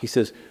 He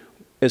says,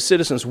 as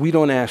citizens, we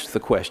don't ask the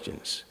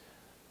questions.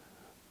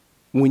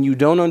 When you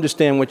don't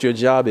understand what your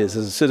job is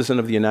as a citizen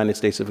of the United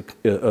States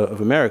of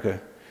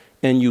America,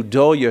 and you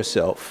dull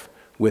yourself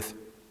with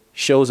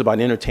shows about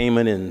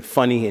entertainment and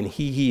funny and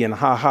hee-hee and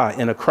ha-ha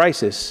in a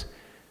crisis,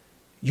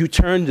 you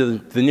turn to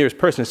the nearest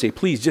person and say,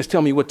 please, just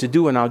tell me what to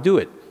do and I'll do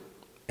it.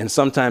 And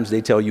sometimes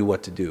they tell you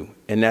what to do,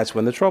 and that's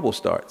when the trouble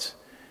starts.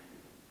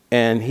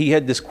 And he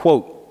had this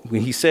quote,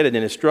 when he said it,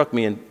 and it struck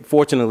me, and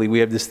fortunately we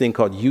have this thing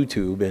called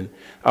YouTube, and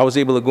I was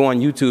able to go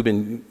on YouTube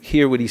and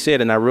hear what he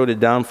said, and I wrote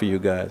it down for you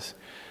guys.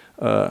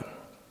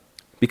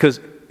 Because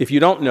if you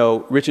don't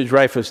know, Richard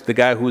Dreyfuss, the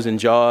guy who was in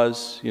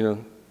Jaws,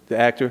 the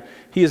actor,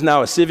 he is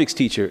now a civics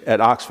teacher at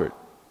Oxford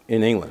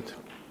in England.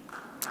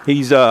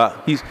 He says,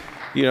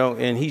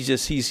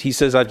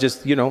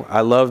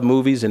 I love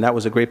movies and that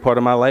was a great part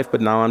of my life, but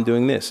now I'm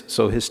doing this.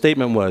 So his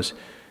statement was,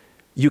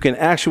 you can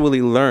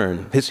actually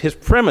learn. His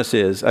premise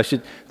is,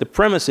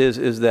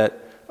 that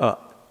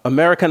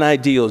American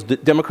ideals,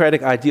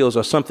 democratic ideals,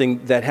 are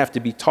something that have to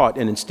be taught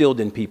and instilled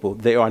in people.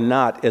 They are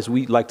not, as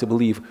we like to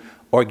believe,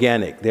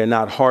 organic. They're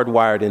not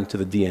hardwired into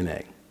the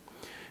DNA.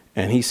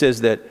 And he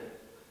says that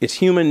it's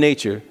human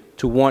nature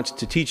to want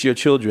to teach your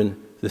children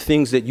the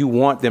things that you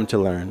want them to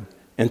learn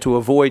and to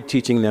avoid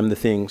teaching them the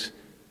things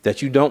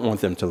that you don't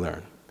want them to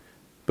learn.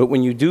 But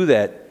when you do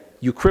that,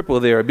 you cripple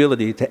their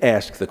ability to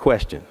ask the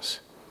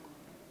questions.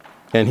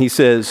 And he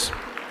says,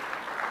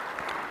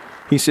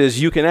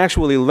 you can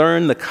actually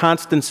learn the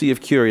constancy of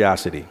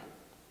curiosity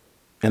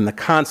and the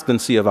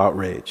constancy of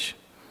outrage.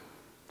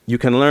 You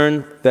can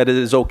learn that it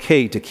is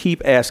okay to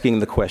keep asking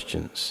the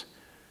questions,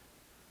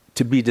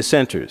 to be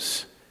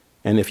dissenters.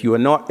 And if you are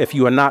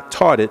not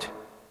taught it,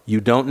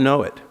 you don't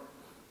know it.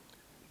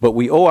 But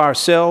we owe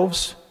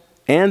ourselves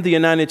and the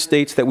United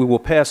States that we will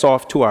pass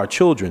off to our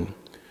children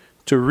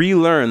to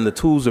relearn the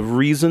tools of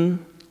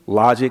reason,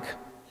 logic,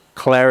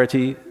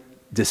 clarity,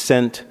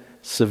 dissent,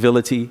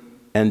 civility,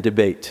 and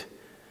debate.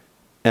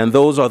 And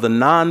those are the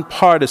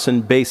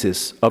nonpartisan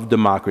basis of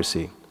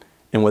democracy.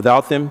 And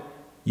without them,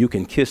 you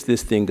can kiss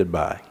this thing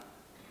goodbye.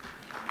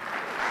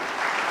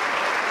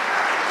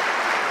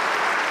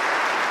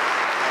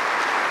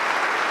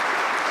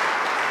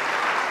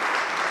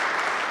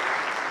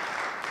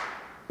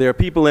 There are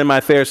people in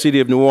my fair city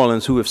of New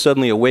Orleans who have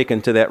suddenly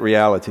awakened to that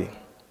reality.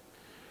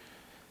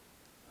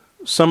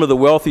 Some of the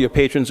wealthier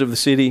patrons of the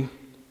city,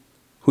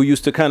 who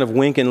used to kind of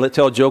wink and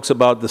tell jokes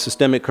about the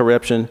systemic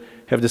corruption,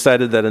 have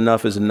decided that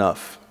enough is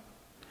enough.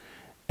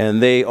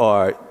 And they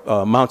are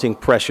mounting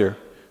pressure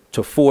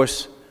to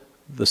force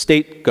the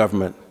state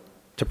government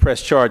to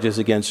press charges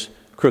against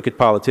crooked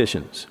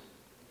politicians.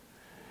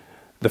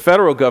 The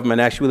federal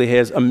government actually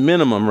has a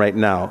minimum right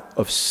now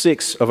of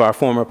 6 of our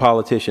former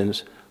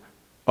politicians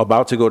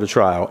about to go to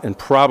trial and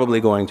probably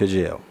going to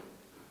jail,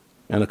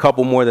 and a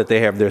couple more that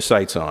they have their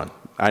sights on,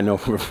 I know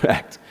for a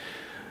fact.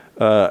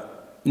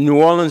 New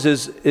Orleans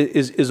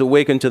is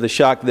awakened to the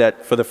shock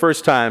that for the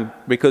first time,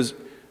 because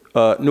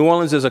New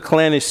Orleans is a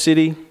clannish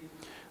city,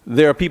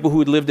 there are people who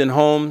had lived in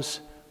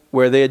homes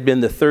where they had been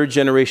the 3rd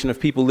generation of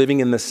people living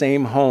in the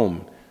same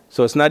home.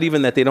 So it's not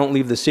even that they don't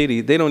leave the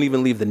city, they don't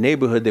even leave the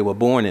neighborhood they were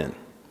born in.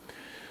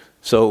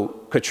 So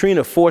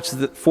Katrina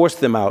forced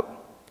them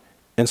out,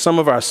 and some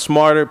of our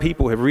smarter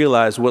people have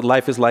realized what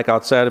life is like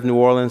outside of New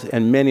Orleans,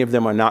 and many of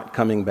them are not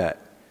coming back.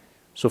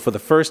 So for the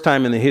first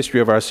time in the history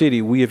of our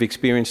city, we have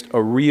experienced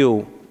a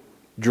real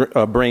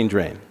brain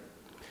drain.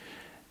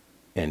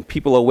 And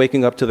people are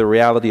waking up to the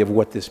reality of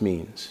what this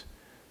means.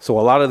 So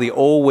a lot of the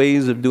old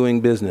ways of doing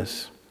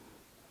business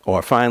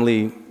are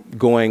finally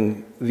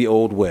going the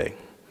old way.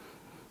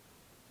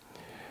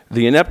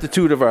 The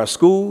ineptitude of our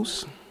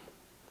schools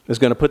is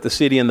going to put the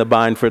city in the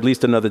bind for at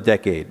least another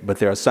decade. But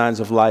there are signs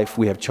of life.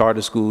 We have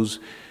charter schools.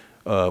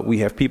 We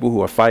have people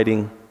who are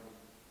fighting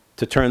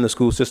to turn the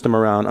school system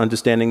around,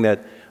 understanding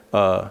that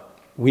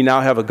we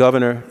now have a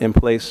governor in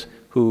place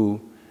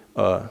who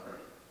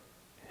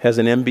has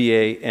an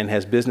MBA and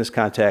has business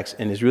contacts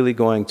and is really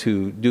going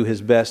to do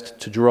his best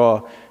to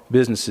draw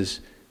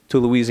businesses to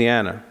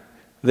Louisiana.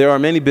 There are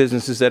many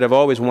businesses that have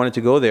always wanted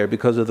to go there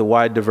because of the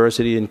wide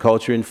diversity in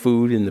culture and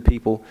food and the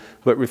people,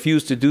 but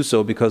refuse to do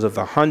so because of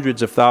the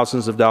hundreds of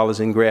thousands of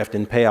dollars in graft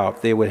and payout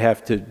they would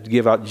have to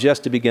give out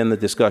just to begin the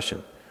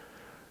discussion.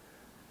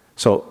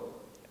 So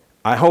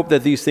I hope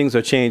that these things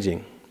are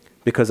changing,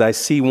 because I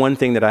see one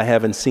thing that I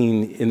haven't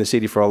seen in the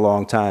city for a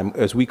long time,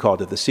 as we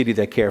called it, the city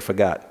that care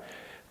forgot.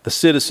 The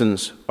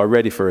citizens are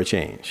ready for a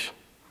change.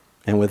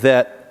 And with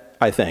that,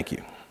 I thank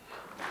you.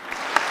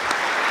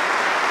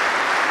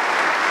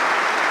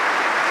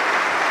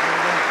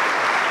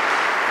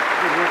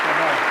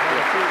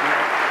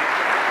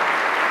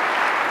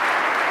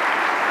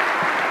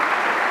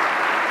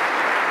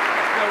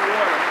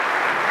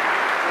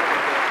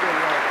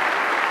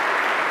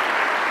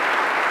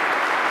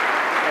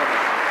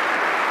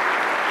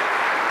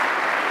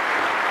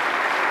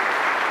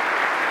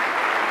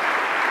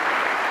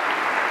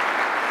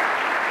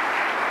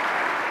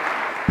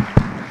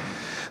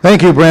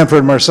 Thank you,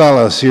 Branford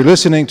Marsalis. You're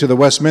listening to the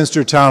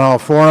Westminster Town Hall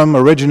Forum,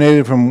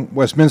 originated from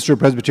Westminster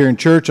Presbyterian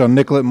Church on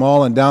Nicollet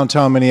Mall in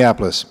downtown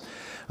Minneapolis.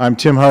 I'm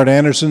Tim Hart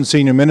Anderson,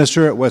 Senior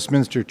Minister at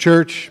Westminster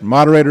Church,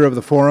 moderator of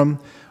the forum.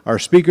 Our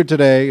speaker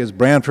today is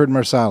Branford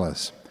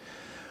Marsalis.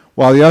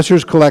 While the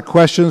ushers collect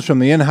questions from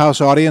the in-house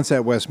audience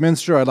at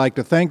Westminster, I'd like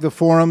to thank the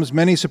forum's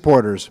many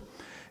supporters,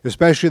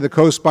 especially the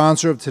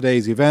co-sponsor of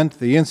today's event,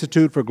 the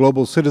Institute for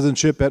Global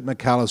Citizenship at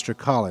Macalester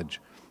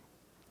College.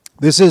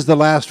 This is the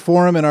last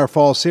forum in our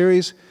fall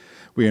series.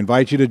 We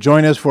invite you to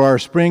join us for our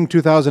spring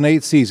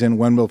 2008 season,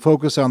 when we'll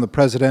focus on the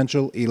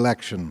presidential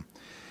election.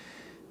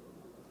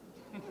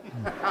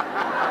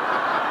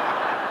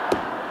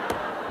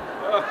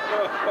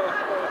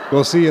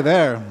 We'll see you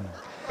there.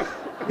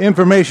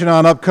 Information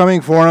on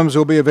upcoming forums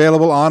will be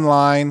available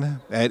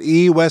online at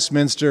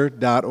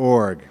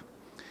ewestminster.org.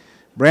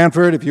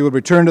 Branford, if you would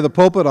return to the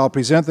pulpit, I'll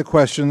present the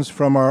questions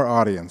from our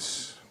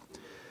audience.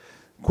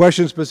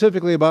 Question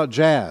specifically about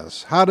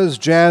jazz. How does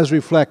jazz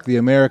reflect the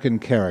American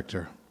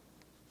character?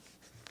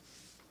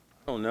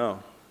 Oh, no.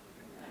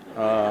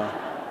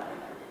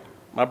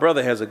 My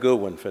brother has a good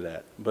one for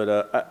that.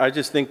 But I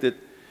just think that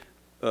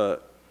the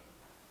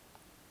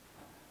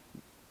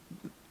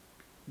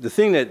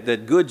thing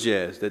that good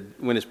jazz, that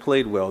when it's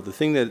played well, the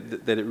thing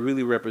that it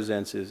really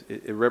represents is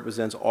it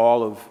represents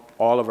all of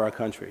our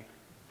country.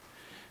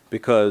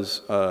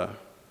 Because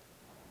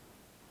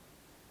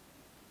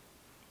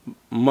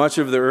much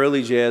of the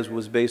early jazz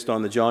was based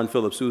on the John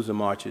Philip Sousa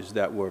marches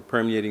that were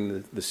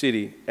permeating the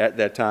city at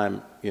that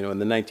time, in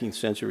the 19th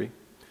century,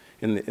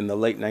 in the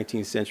late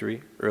 19th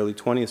century, early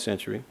 20th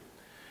century.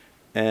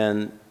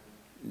 And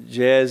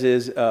jazz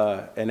is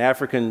an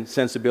African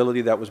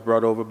sensibility that was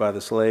brought over by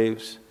the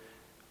slaves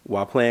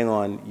while playing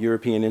on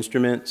European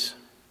instruments,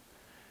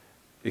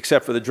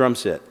 except for the drum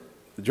set.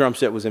 The drum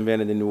set was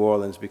invented in New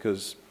Orleans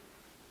because,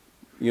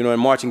 in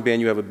marching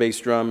band you have a bass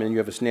drum and you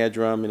have a snare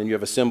drum and then you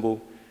have a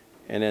cymbal.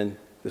 And then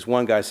this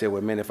one guy said,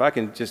 well, man, if I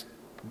can just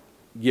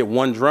get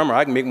one drummer,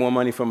 I can make more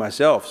money for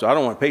myself. So I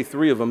don't want to pay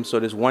 3 of them. So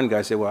this one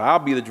guy said, well, I'll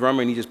be the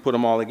drummer, and he just put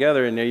them all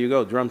together, and there you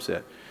go, drum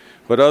set.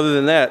 But other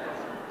than that,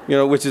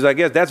 which is, I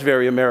guess, that's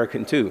very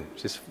American too,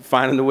 just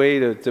finding a way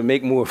to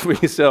make more for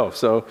yourself.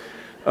 So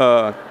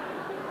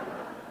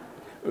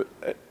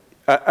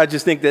I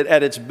just think that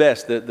at its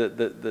best,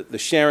 the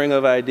sharing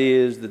of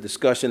ideas, the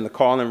discussion, the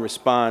call and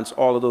response,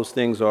 all of those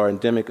things are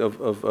endemic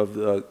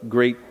of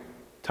great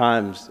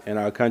times in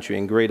our country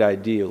and great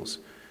ideals,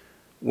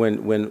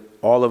 when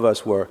all of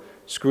us were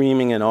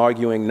screaming and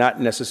arguing,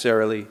 not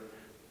necessarily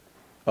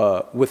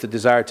with a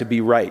desire to be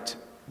right,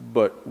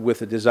 but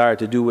with a desire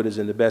to do what is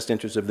in the best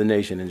interest of the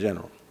nation in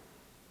general.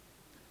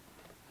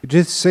 Could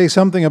you say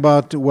something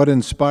about what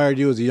inspired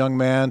you as a young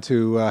man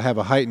to have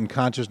a heightened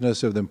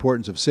consciousness of the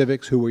importance of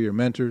civics? Who were your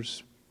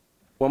mentors?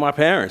 Well, my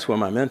parents were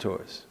my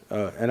mentors,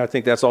 and I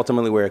think that's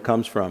ultimately where it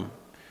comes from.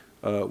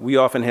 We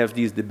often have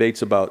these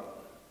debates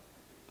about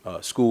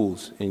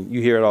schools, and you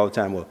hear it all the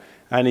time. Well,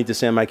 I need to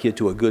send my kid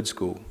to a good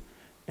school.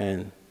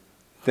 And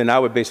then I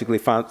would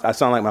basically I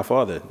sound like my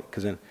father,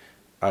 because then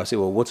I would say,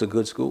 well, what's a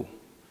good school?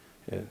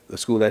 A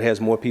school that has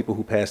more people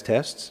who pass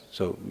tests.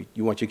 So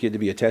you want your kid to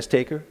be a test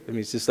taker? I mean,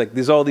 it's just like,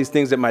 there's all these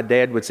things that my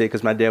dad would say,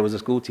 because my dad was a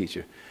school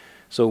teacher.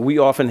 So we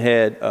often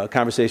had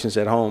conversations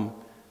at home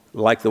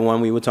like the one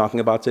we were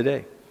talking about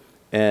today.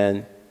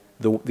 And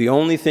the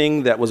only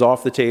thing that was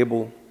off the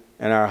table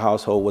in our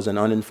household was an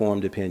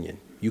uninformed opinion.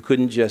 You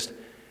couldn't just,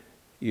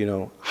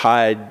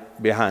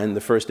 hide behind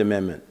the First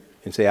Amendment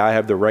and say, I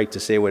have the right to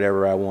say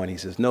whatever I want. He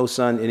says, no,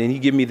 son. And then he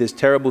gave me this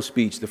terrible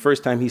speech. The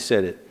first time he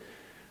said it,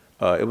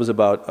 it was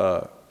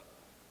about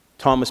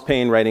Thomas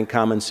Paine writing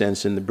Common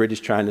Sense and the British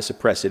trying to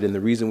suppress it. And the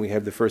reason we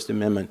have the First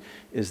Amendment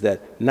is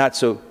that not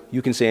so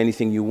you can say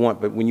anything you want,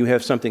 but when you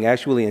have something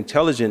actually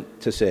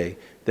intelligent to say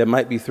that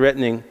might be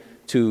threatening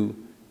to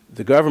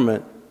the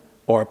government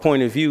or a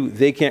point of view,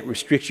 they can't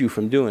restrict you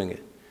from doing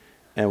it.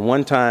 And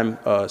one time,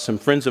 some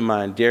friends of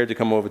mine dared to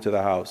come over to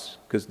the house,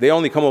 because they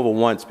only come over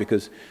once,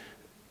 because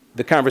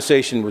the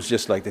conversation was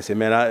just like, they said,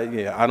 man,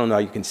 I don't know how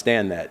you can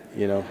stand that,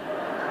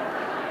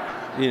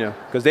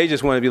 because they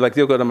just want to be like,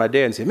 they'll go to my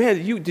dad and say, man,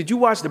 did you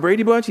watch the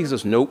Brady Bunch? He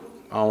says, nope,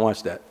 I don't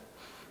watch that.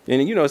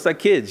 And, it's like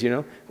kids,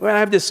 well, I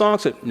have this song,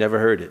 so never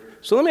heard it.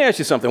 So let me ask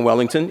you something,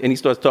 Wellington. And he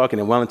starts talking,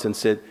 and Wellington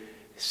said,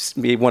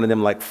 one of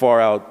them like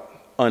far out,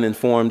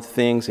 uninformed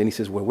things. And he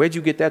says, well, where'd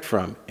you get that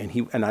from?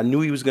 And I knew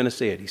he was going to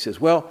say it. He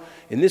says, well,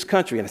 in this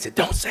country, and I said,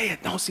 don't say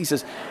it. Don't. He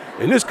says,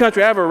 in this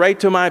country, I have a right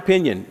to my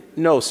opinion.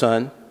 No,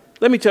 son.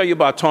 Let me tell you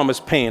about Thomas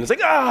Paine. It's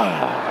like,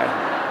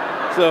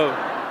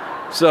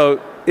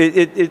 So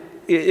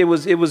it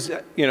was,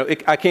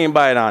 I came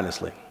by it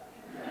honestly.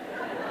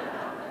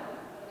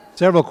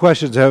 Several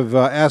questions have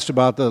asked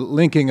about the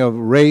linking of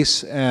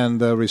race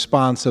and the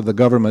response of the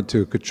government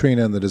to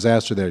Katrina and the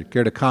disaster there.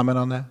 Care to comment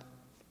on that?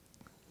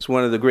 It's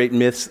one of the great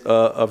myths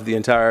of the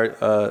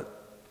entire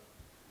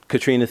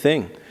Katrina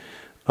thing.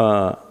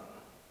 I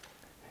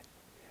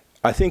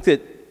think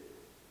that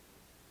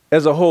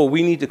as a whole,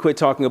 we need to quit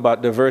talking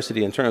about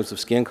diversity in terms of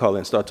skin color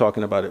and start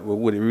talking about it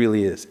what it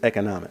really is,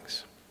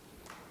 economics.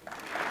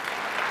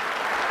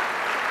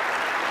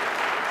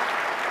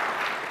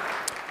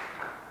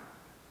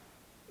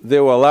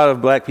 There were a lot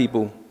of black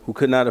people who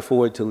could not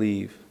afford to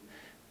leave,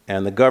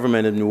 and the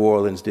government of New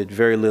Orleans did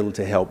very little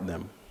to help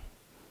them,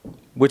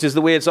 which is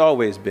the way it's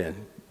always been.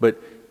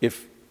 But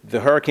if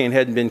the hurricane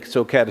hadn't been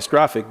so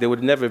catastrophic, there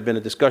would never have been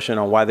a discussion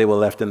on why they were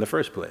left in the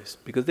first place,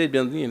 because they'd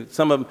been,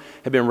 some of them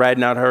had been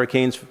riding out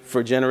hurricanes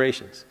for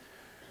generations.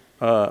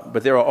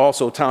 But there are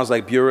also towns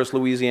like Buras,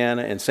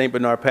 Louisiana, and St.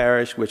 Bernard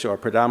Parish, which are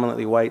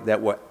predominantly white,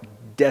 that were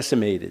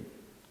decimated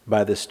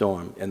by this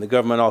storm, and the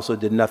government also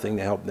did nothing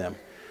to help them.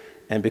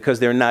 And because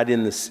they're not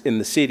in the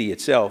city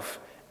itself,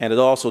 and it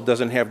also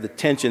doesn't have the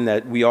tension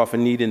that we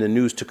often need in the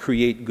news to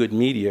create good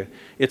media,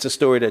 it's a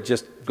story that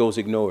just goes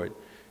ignored.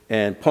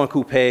 And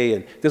Pointe-Coupé,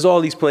 and there's all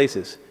these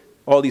places,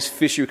 all these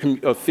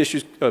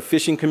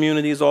fishing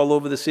communities all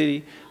over the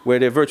city where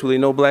there are virtually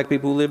no black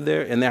people who live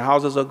there, and their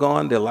houses are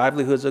gone, their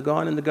livelihoods are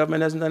gone, and the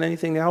government hasn't done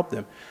anything to help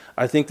them.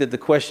 I think that the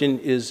question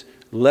is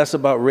less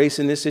about race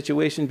in this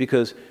situation,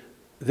 because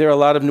there are a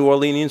lot of New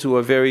Orleanians who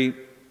are very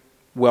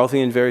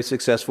wealthy and very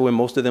successful, and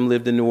most of them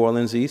lived in New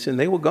Orleans East, and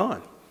they were gone.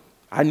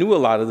 I knew a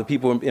lot of the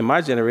people in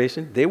my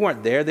generation. They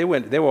weren't there. They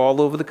were all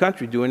over the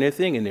country doing their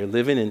thing, and they're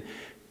living and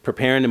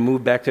preparing to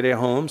move back to their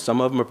homes. Some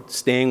of them are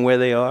staying where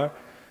they are.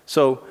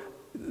 So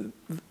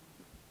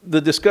the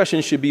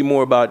discussion should be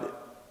more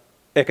about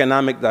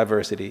economic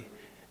diversity.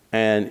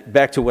 And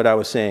back to what I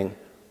was saying,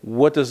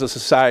 what does a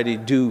society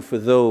do for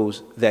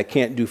those that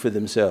can't do for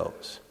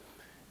themselves?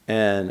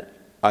 And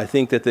I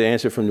think that the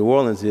answer from New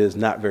Orleans is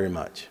not very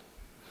much.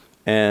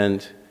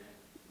 And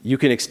you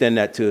can extend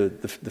that to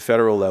the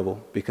federal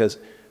level, because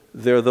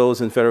there are those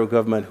in federal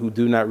government who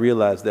do not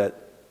realize that,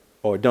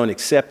 or don't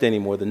accept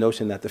anymore the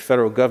notion that the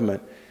federal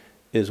government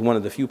is one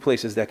of the few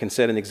places that can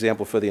set an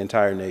example for the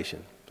entire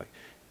nation. Like,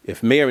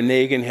 if Mayor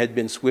Nagin had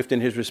been swift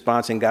in his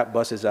response and got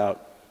buses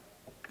out,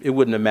 it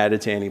wouldn't have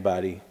mattered to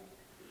anybody,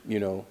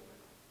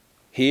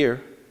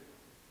 here.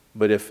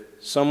 But if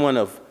someone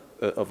of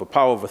a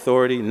power of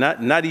authority,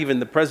 not even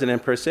the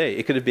president per se,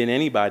 it could have been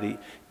anybody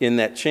in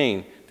that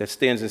chain that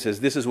stands and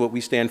says, this is what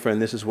we stand for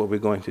and this is what we're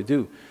going to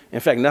do. In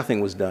fact, nothing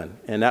was done.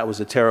 And that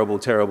was a terrible,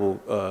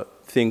 terrible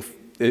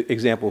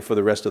example for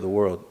the rest of the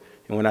world.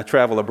 And when I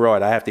travel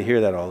abroad, I have to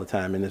hear that all the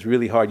time. And it's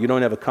really hard. You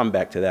don't have a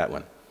comeback to that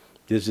one.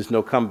 There's just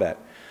no comeback.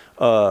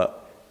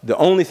 The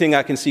only thing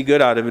I can see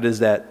good out of it is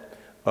that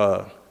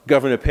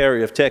Governor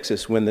Perry of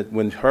Texas,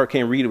 when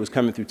Hurricane Rita was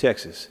coming through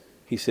Texas,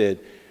 he said,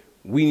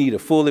 we need a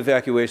full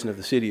evacuation of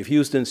the city of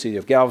Houston, city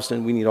of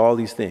Galveston. We need all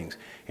these things.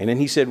 And then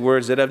he said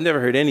words that I've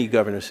never heard any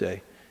governor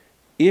say.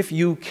 If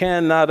you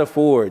cannot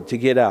afford to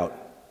get out,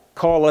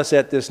 call us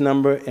at this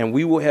number, and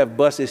we will have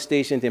buses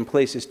stationed in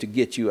places to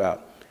get you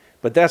out.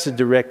 But that's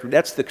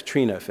the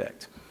Katrina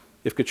effect.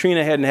 If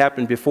Katrina hadn't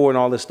happened before and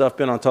all this stuff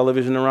been on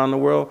television around the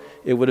world,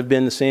 it would have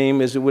been the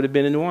same as it would have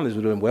been in New Orleans. It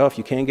would have been, well, if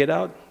you can't get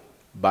out,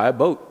 buy a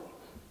boat.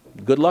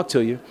 Good luck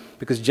to you.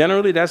 Because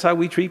generally, that's how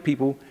we treat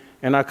people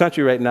in our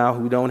country right now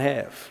who don't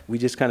have. We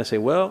just kind of say,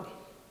 well,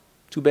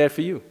 too bad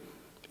for you.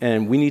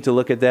 And we need to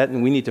look at that,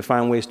 and we need to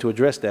find ways to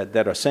address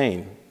that are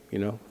sane. You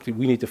know,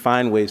 we need to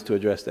find ways to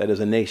address that as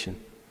a nation.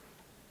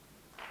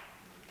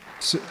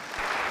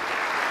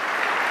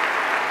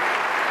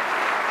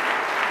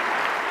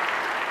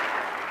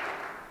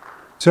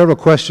 Several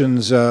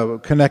questions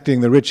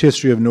connecting the rich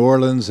history of New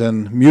Orleans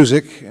and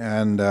music,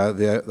 and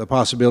the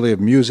possibility of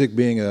music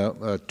being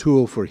a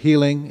tool for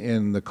healing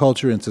in the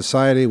culture and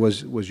society.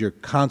 Was your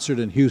concert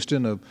in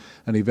Houston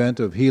an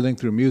event of healing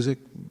through music?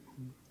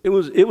 It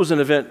was an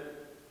event.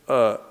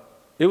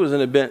 It was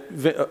an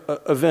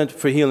event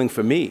for healing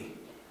for me,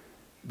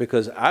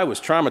 because I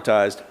was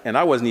traumatized and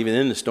I wasn't even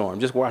in the storm.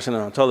 Just watching it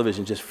on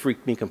television just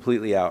freaked me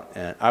completely out,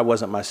 and I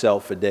wasn't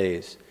myself for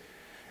days.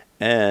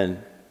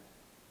 And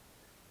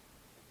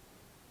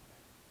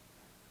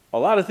a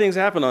lot of things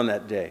happened on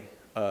that day.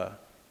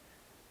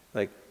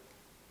 Like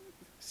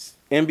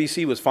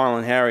NBC was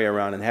following Harry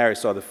around, and Harry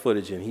saw the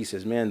footage, and he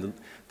says, man,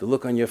 the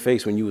look on your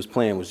face when you was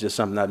playing was just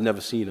something I've never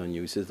seen on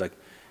you. He says, like,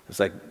 it's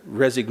like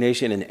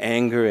resignation and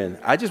anger, and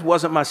I just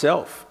wasn't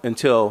myself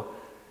until,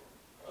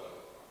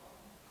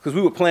 because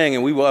we were playing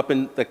and we were up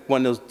in like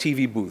one of those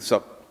TV booths,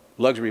 up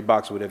luxury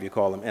box, whatever you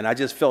call them, and I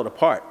just felt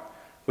apart,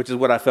 which is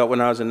what I felt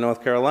when I was in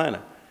North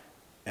Carolina.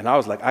 And I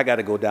was like, I got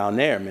to go down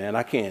there, man.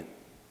 I can't.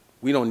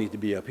 We don't need to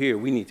be up here.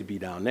 We need to be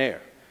down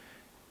there.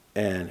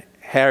 And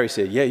Harry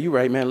said, yeah, you're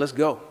right, man. Let's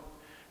go.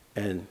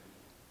 And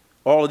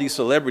all of these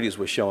celebrities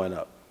were showing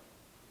up.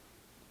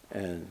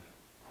 And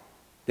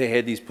they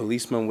had these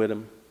policemen with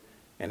them.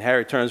 And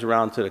Harry turns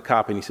around to the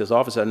cop and he says,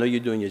 officer, I know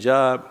you're doing your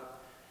job. And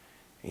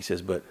he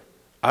says, but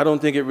I don't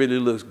think it really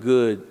looks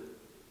good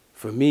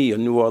for me, a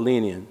New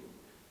Orleanian,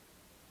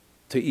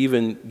 to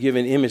even give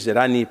an image that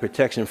I need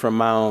protection from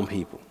my own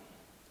people.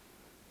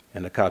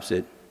 And the cop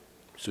said,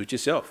 suit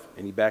yourself.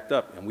 And he backed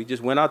up. And we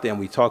just went out there and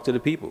we talked to the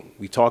people.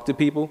 We talked to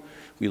people.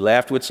 We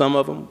laughed with some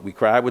of them. We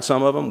cried with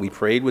some of them. We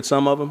prayed with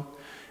some of them.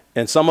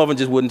 And some of them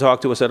just wouldn't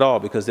talk to us at all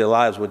because their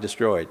lives were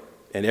destroyed.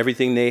 And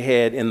everything they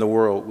had in the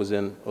world was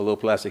in a little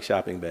plastic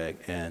shopping bag.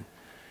 And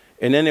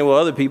then there were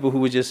other people who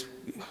were just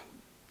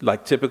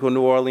like typical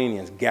New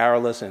Orleanians,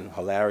 garrulous and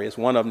hilarious.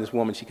 One of them, this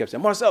woman, she kept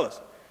saying, Marcellus,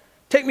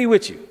 take me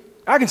with you.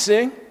 I can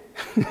sing.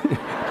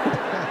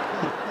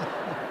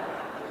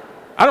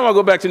 I don't want to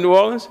go back to New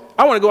Orleans.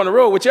 I want to go on the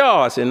road with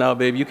y'all. I said, no,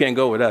 baby, you can't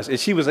go with us. And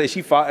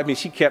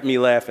she kept me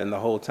laughing the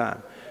whole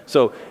time.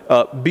 So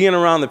being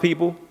around the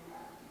people,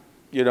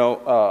 you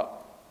know,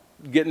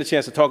 getting the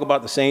chance to talk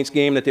about the Saints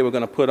game that they were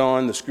going to put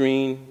on the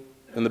screen,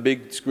 and the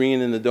big screen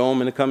in the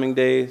dome in the coming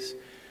days,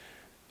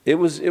 it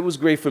was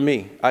great for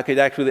me. I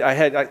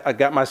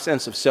got my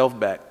sense of self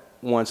back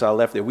once I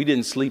left there. We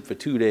didn't sleep for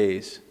 2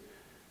 days.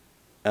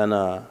 And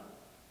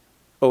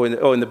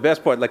and the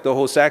best part, like the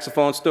whole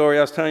saxophone story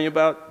I was telling you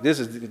about, this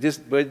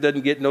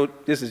doesn't get no,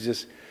 this is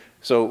just,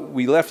 so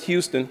we left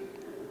Houston,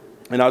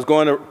 and I was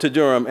going to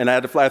Durham, and I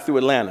had to fly through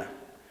Atlanta.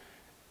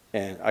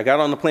 And I got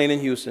on the plane in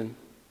Houston.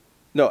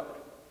 No,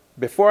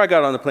 before I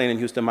got on the plane in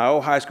Houston, my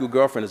old high school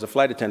girlfriend is a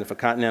flight attendant for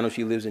Continental.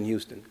 She lives in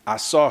Houston. I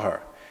saw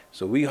her.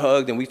 So we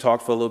hugged and we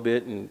talked for a little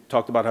bit and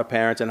talked about her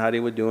parents and how they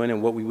were doing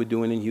and what we were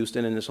doing in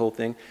Houston and this whole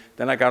thing.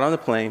 Then I got on the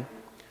plane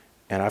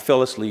and I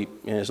fell asleep.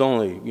 And it's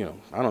only,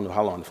 I don't know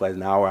how long the flight is,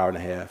 an hour, hour and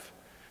a half.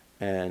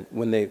 And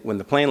when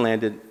the plane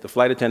landed, the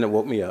flight attendant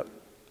woke me up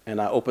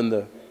and I opened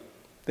the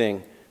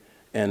thing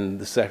and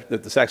the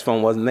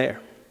saxophone wasn't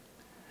there.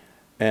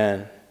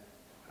 And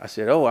I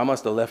said, oh, I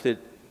must have left it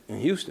in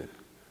Houston.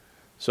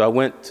 So I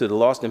went to the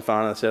lost and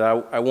found and I said,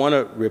 I want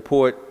to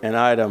report an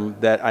item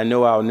that I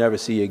know I'll never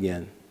see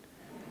again.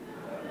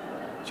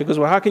 She goes,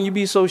 well, how can you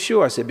be so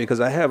sure? I said, because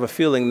I have a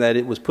feeling that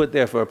it was put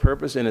there for a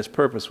purpose and its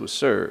purpose was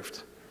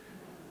served.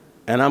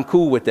 And I'm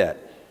cool with that.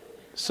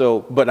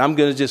 So, but I'm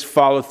going to just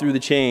follow through the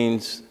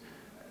chains.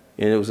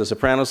 And it was a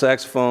soprano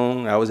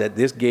saxophone. I was at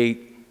this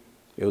gate.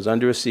 It was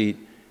under a seat.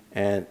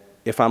 And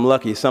if I'm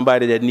lucky,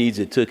 somebody that needs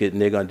it took it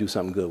and they're going to do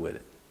something good with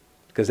it.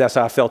 Because that's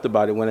how I felt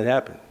about it when it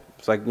happened.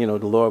 It's like, the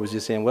Lord was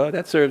just saying, well,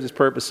 that serves its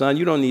purpose, son.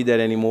 You don't need that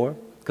anymore.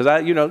 Because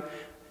I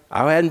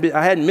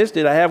hadn't missed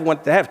it. I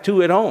have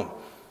two at home.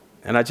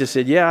 And I just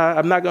said, yeah,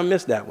 I'm not going to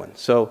miss that one.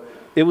 So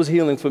it was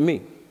healing for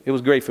me. It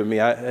was great for me.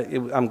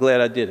 I'm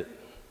glad I did it.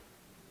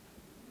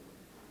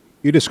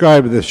 You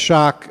described the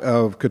shock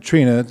of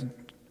Katrina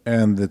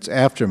and its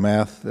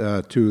aftermath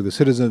to the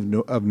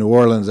citizens of New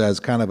Orleans as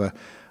kind of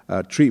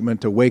a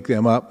treatment to wake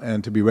them up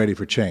and to be ready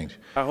for change.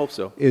 I hope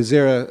so. Is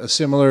there a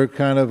similar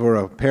kind of or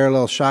a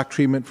parallel shock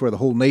treatment for the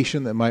whole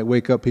nation that might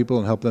wake up people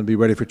and help them be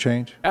ready for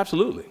change?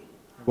 Absolutely.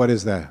 What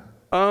is that?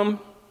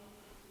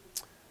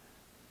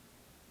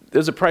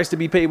 There's a price to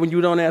be paid when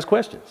you don't ask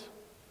questions.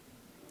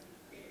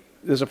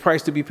 there's a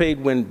price to be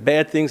paid when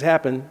bad things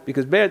happen,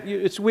 because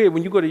it's weird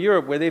when you go to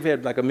Europe where they've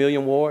had like 1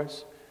 million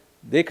wars,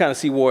 they kind of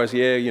see war as,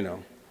 yeah, you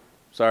know,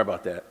 sorry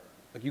about that.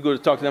 Like you go to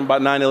talk to them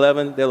about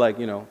 9/11, they're like,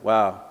 you know,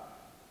 wow.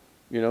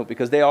 You know,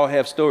 because they all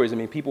have stories. I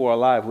mean, people are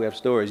alive who have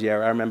stories. Yeah,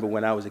 I remember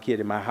when I was a kid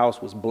and my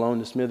house was blown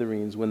to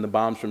smithereens when the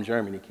bombs from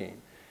Germany came.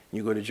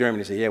 You go to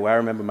Germany and say, yeah, well, I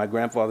remember my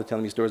grandfather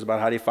telling me stories about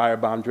how they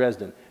firebombed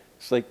Dresden.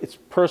 It's like, it's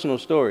personal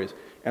stories.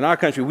 In our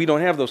country, we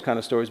don't have those kind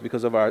of stories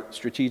because of our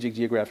strategic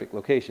geographic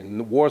location.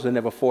 The wars are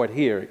never fought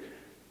here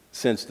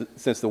since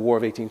the War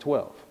of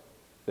 1812.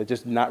 They're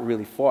just not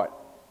really fought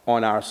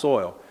on our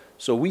soil.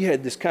 So we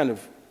had this kind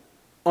of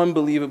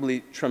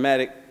unbelievably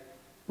traumatic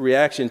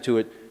reaction to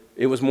it.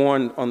 It was more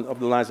of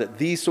the lines that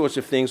these sorts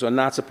of things are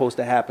not supposed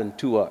to happen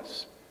to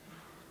us.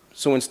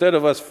 So instead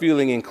of us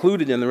feeling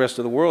included in the rest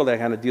of the world that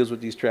kind of deals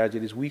with these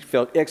tragedies, we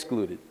felt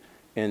excluded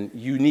and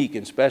unique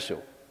and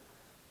special.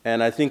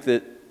 And I think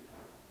that,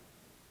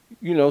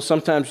 you know,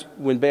 sometimes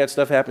when bad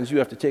stuff happens, you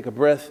have to take a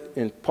breath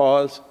and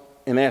pause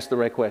and ask the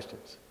right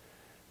questions.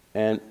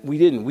 And we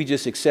didn't. We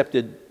just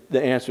accepted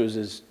the answers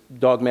as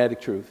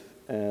dogmatic truth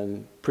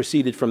and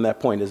proceeded from that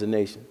point as a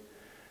nation.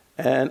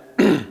 And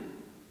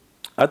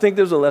I think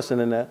there's a lesson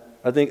in that.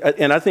 I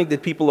think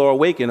that people are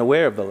awake and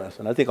aware of the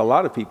lesson. I think a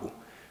lot of people,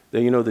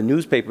 you know, the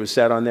newspapers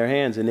sat on their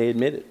hands and they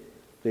admitted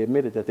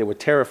that they were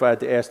terrified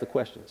to ask the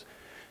questions.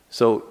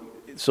 So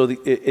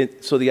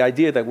the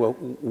idea that, well,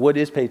 what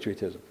is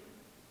patriotism?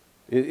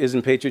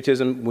 Isn't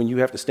patriotism when you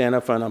have to stand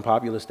up for an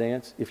unpopular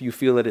stance? If you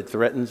feel that it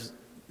threatens,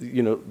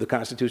 you know, the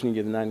Constitution of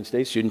the United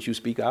States, shouldn't you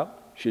speak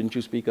out? Shouldn't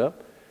you speak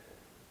up?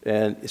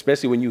 And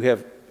especially when you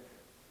have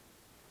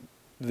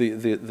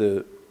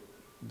the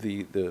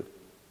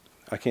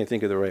I can't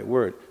think of the right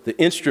word, the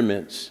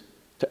instruments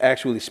to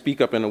actually speak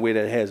up in a way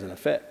that has an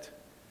effect.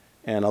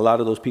 And a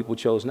lot of those people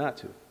chose not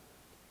to,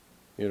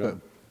 you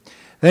know.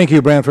 Thank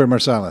you, Branford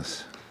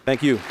Marsalis.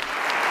 Thank you.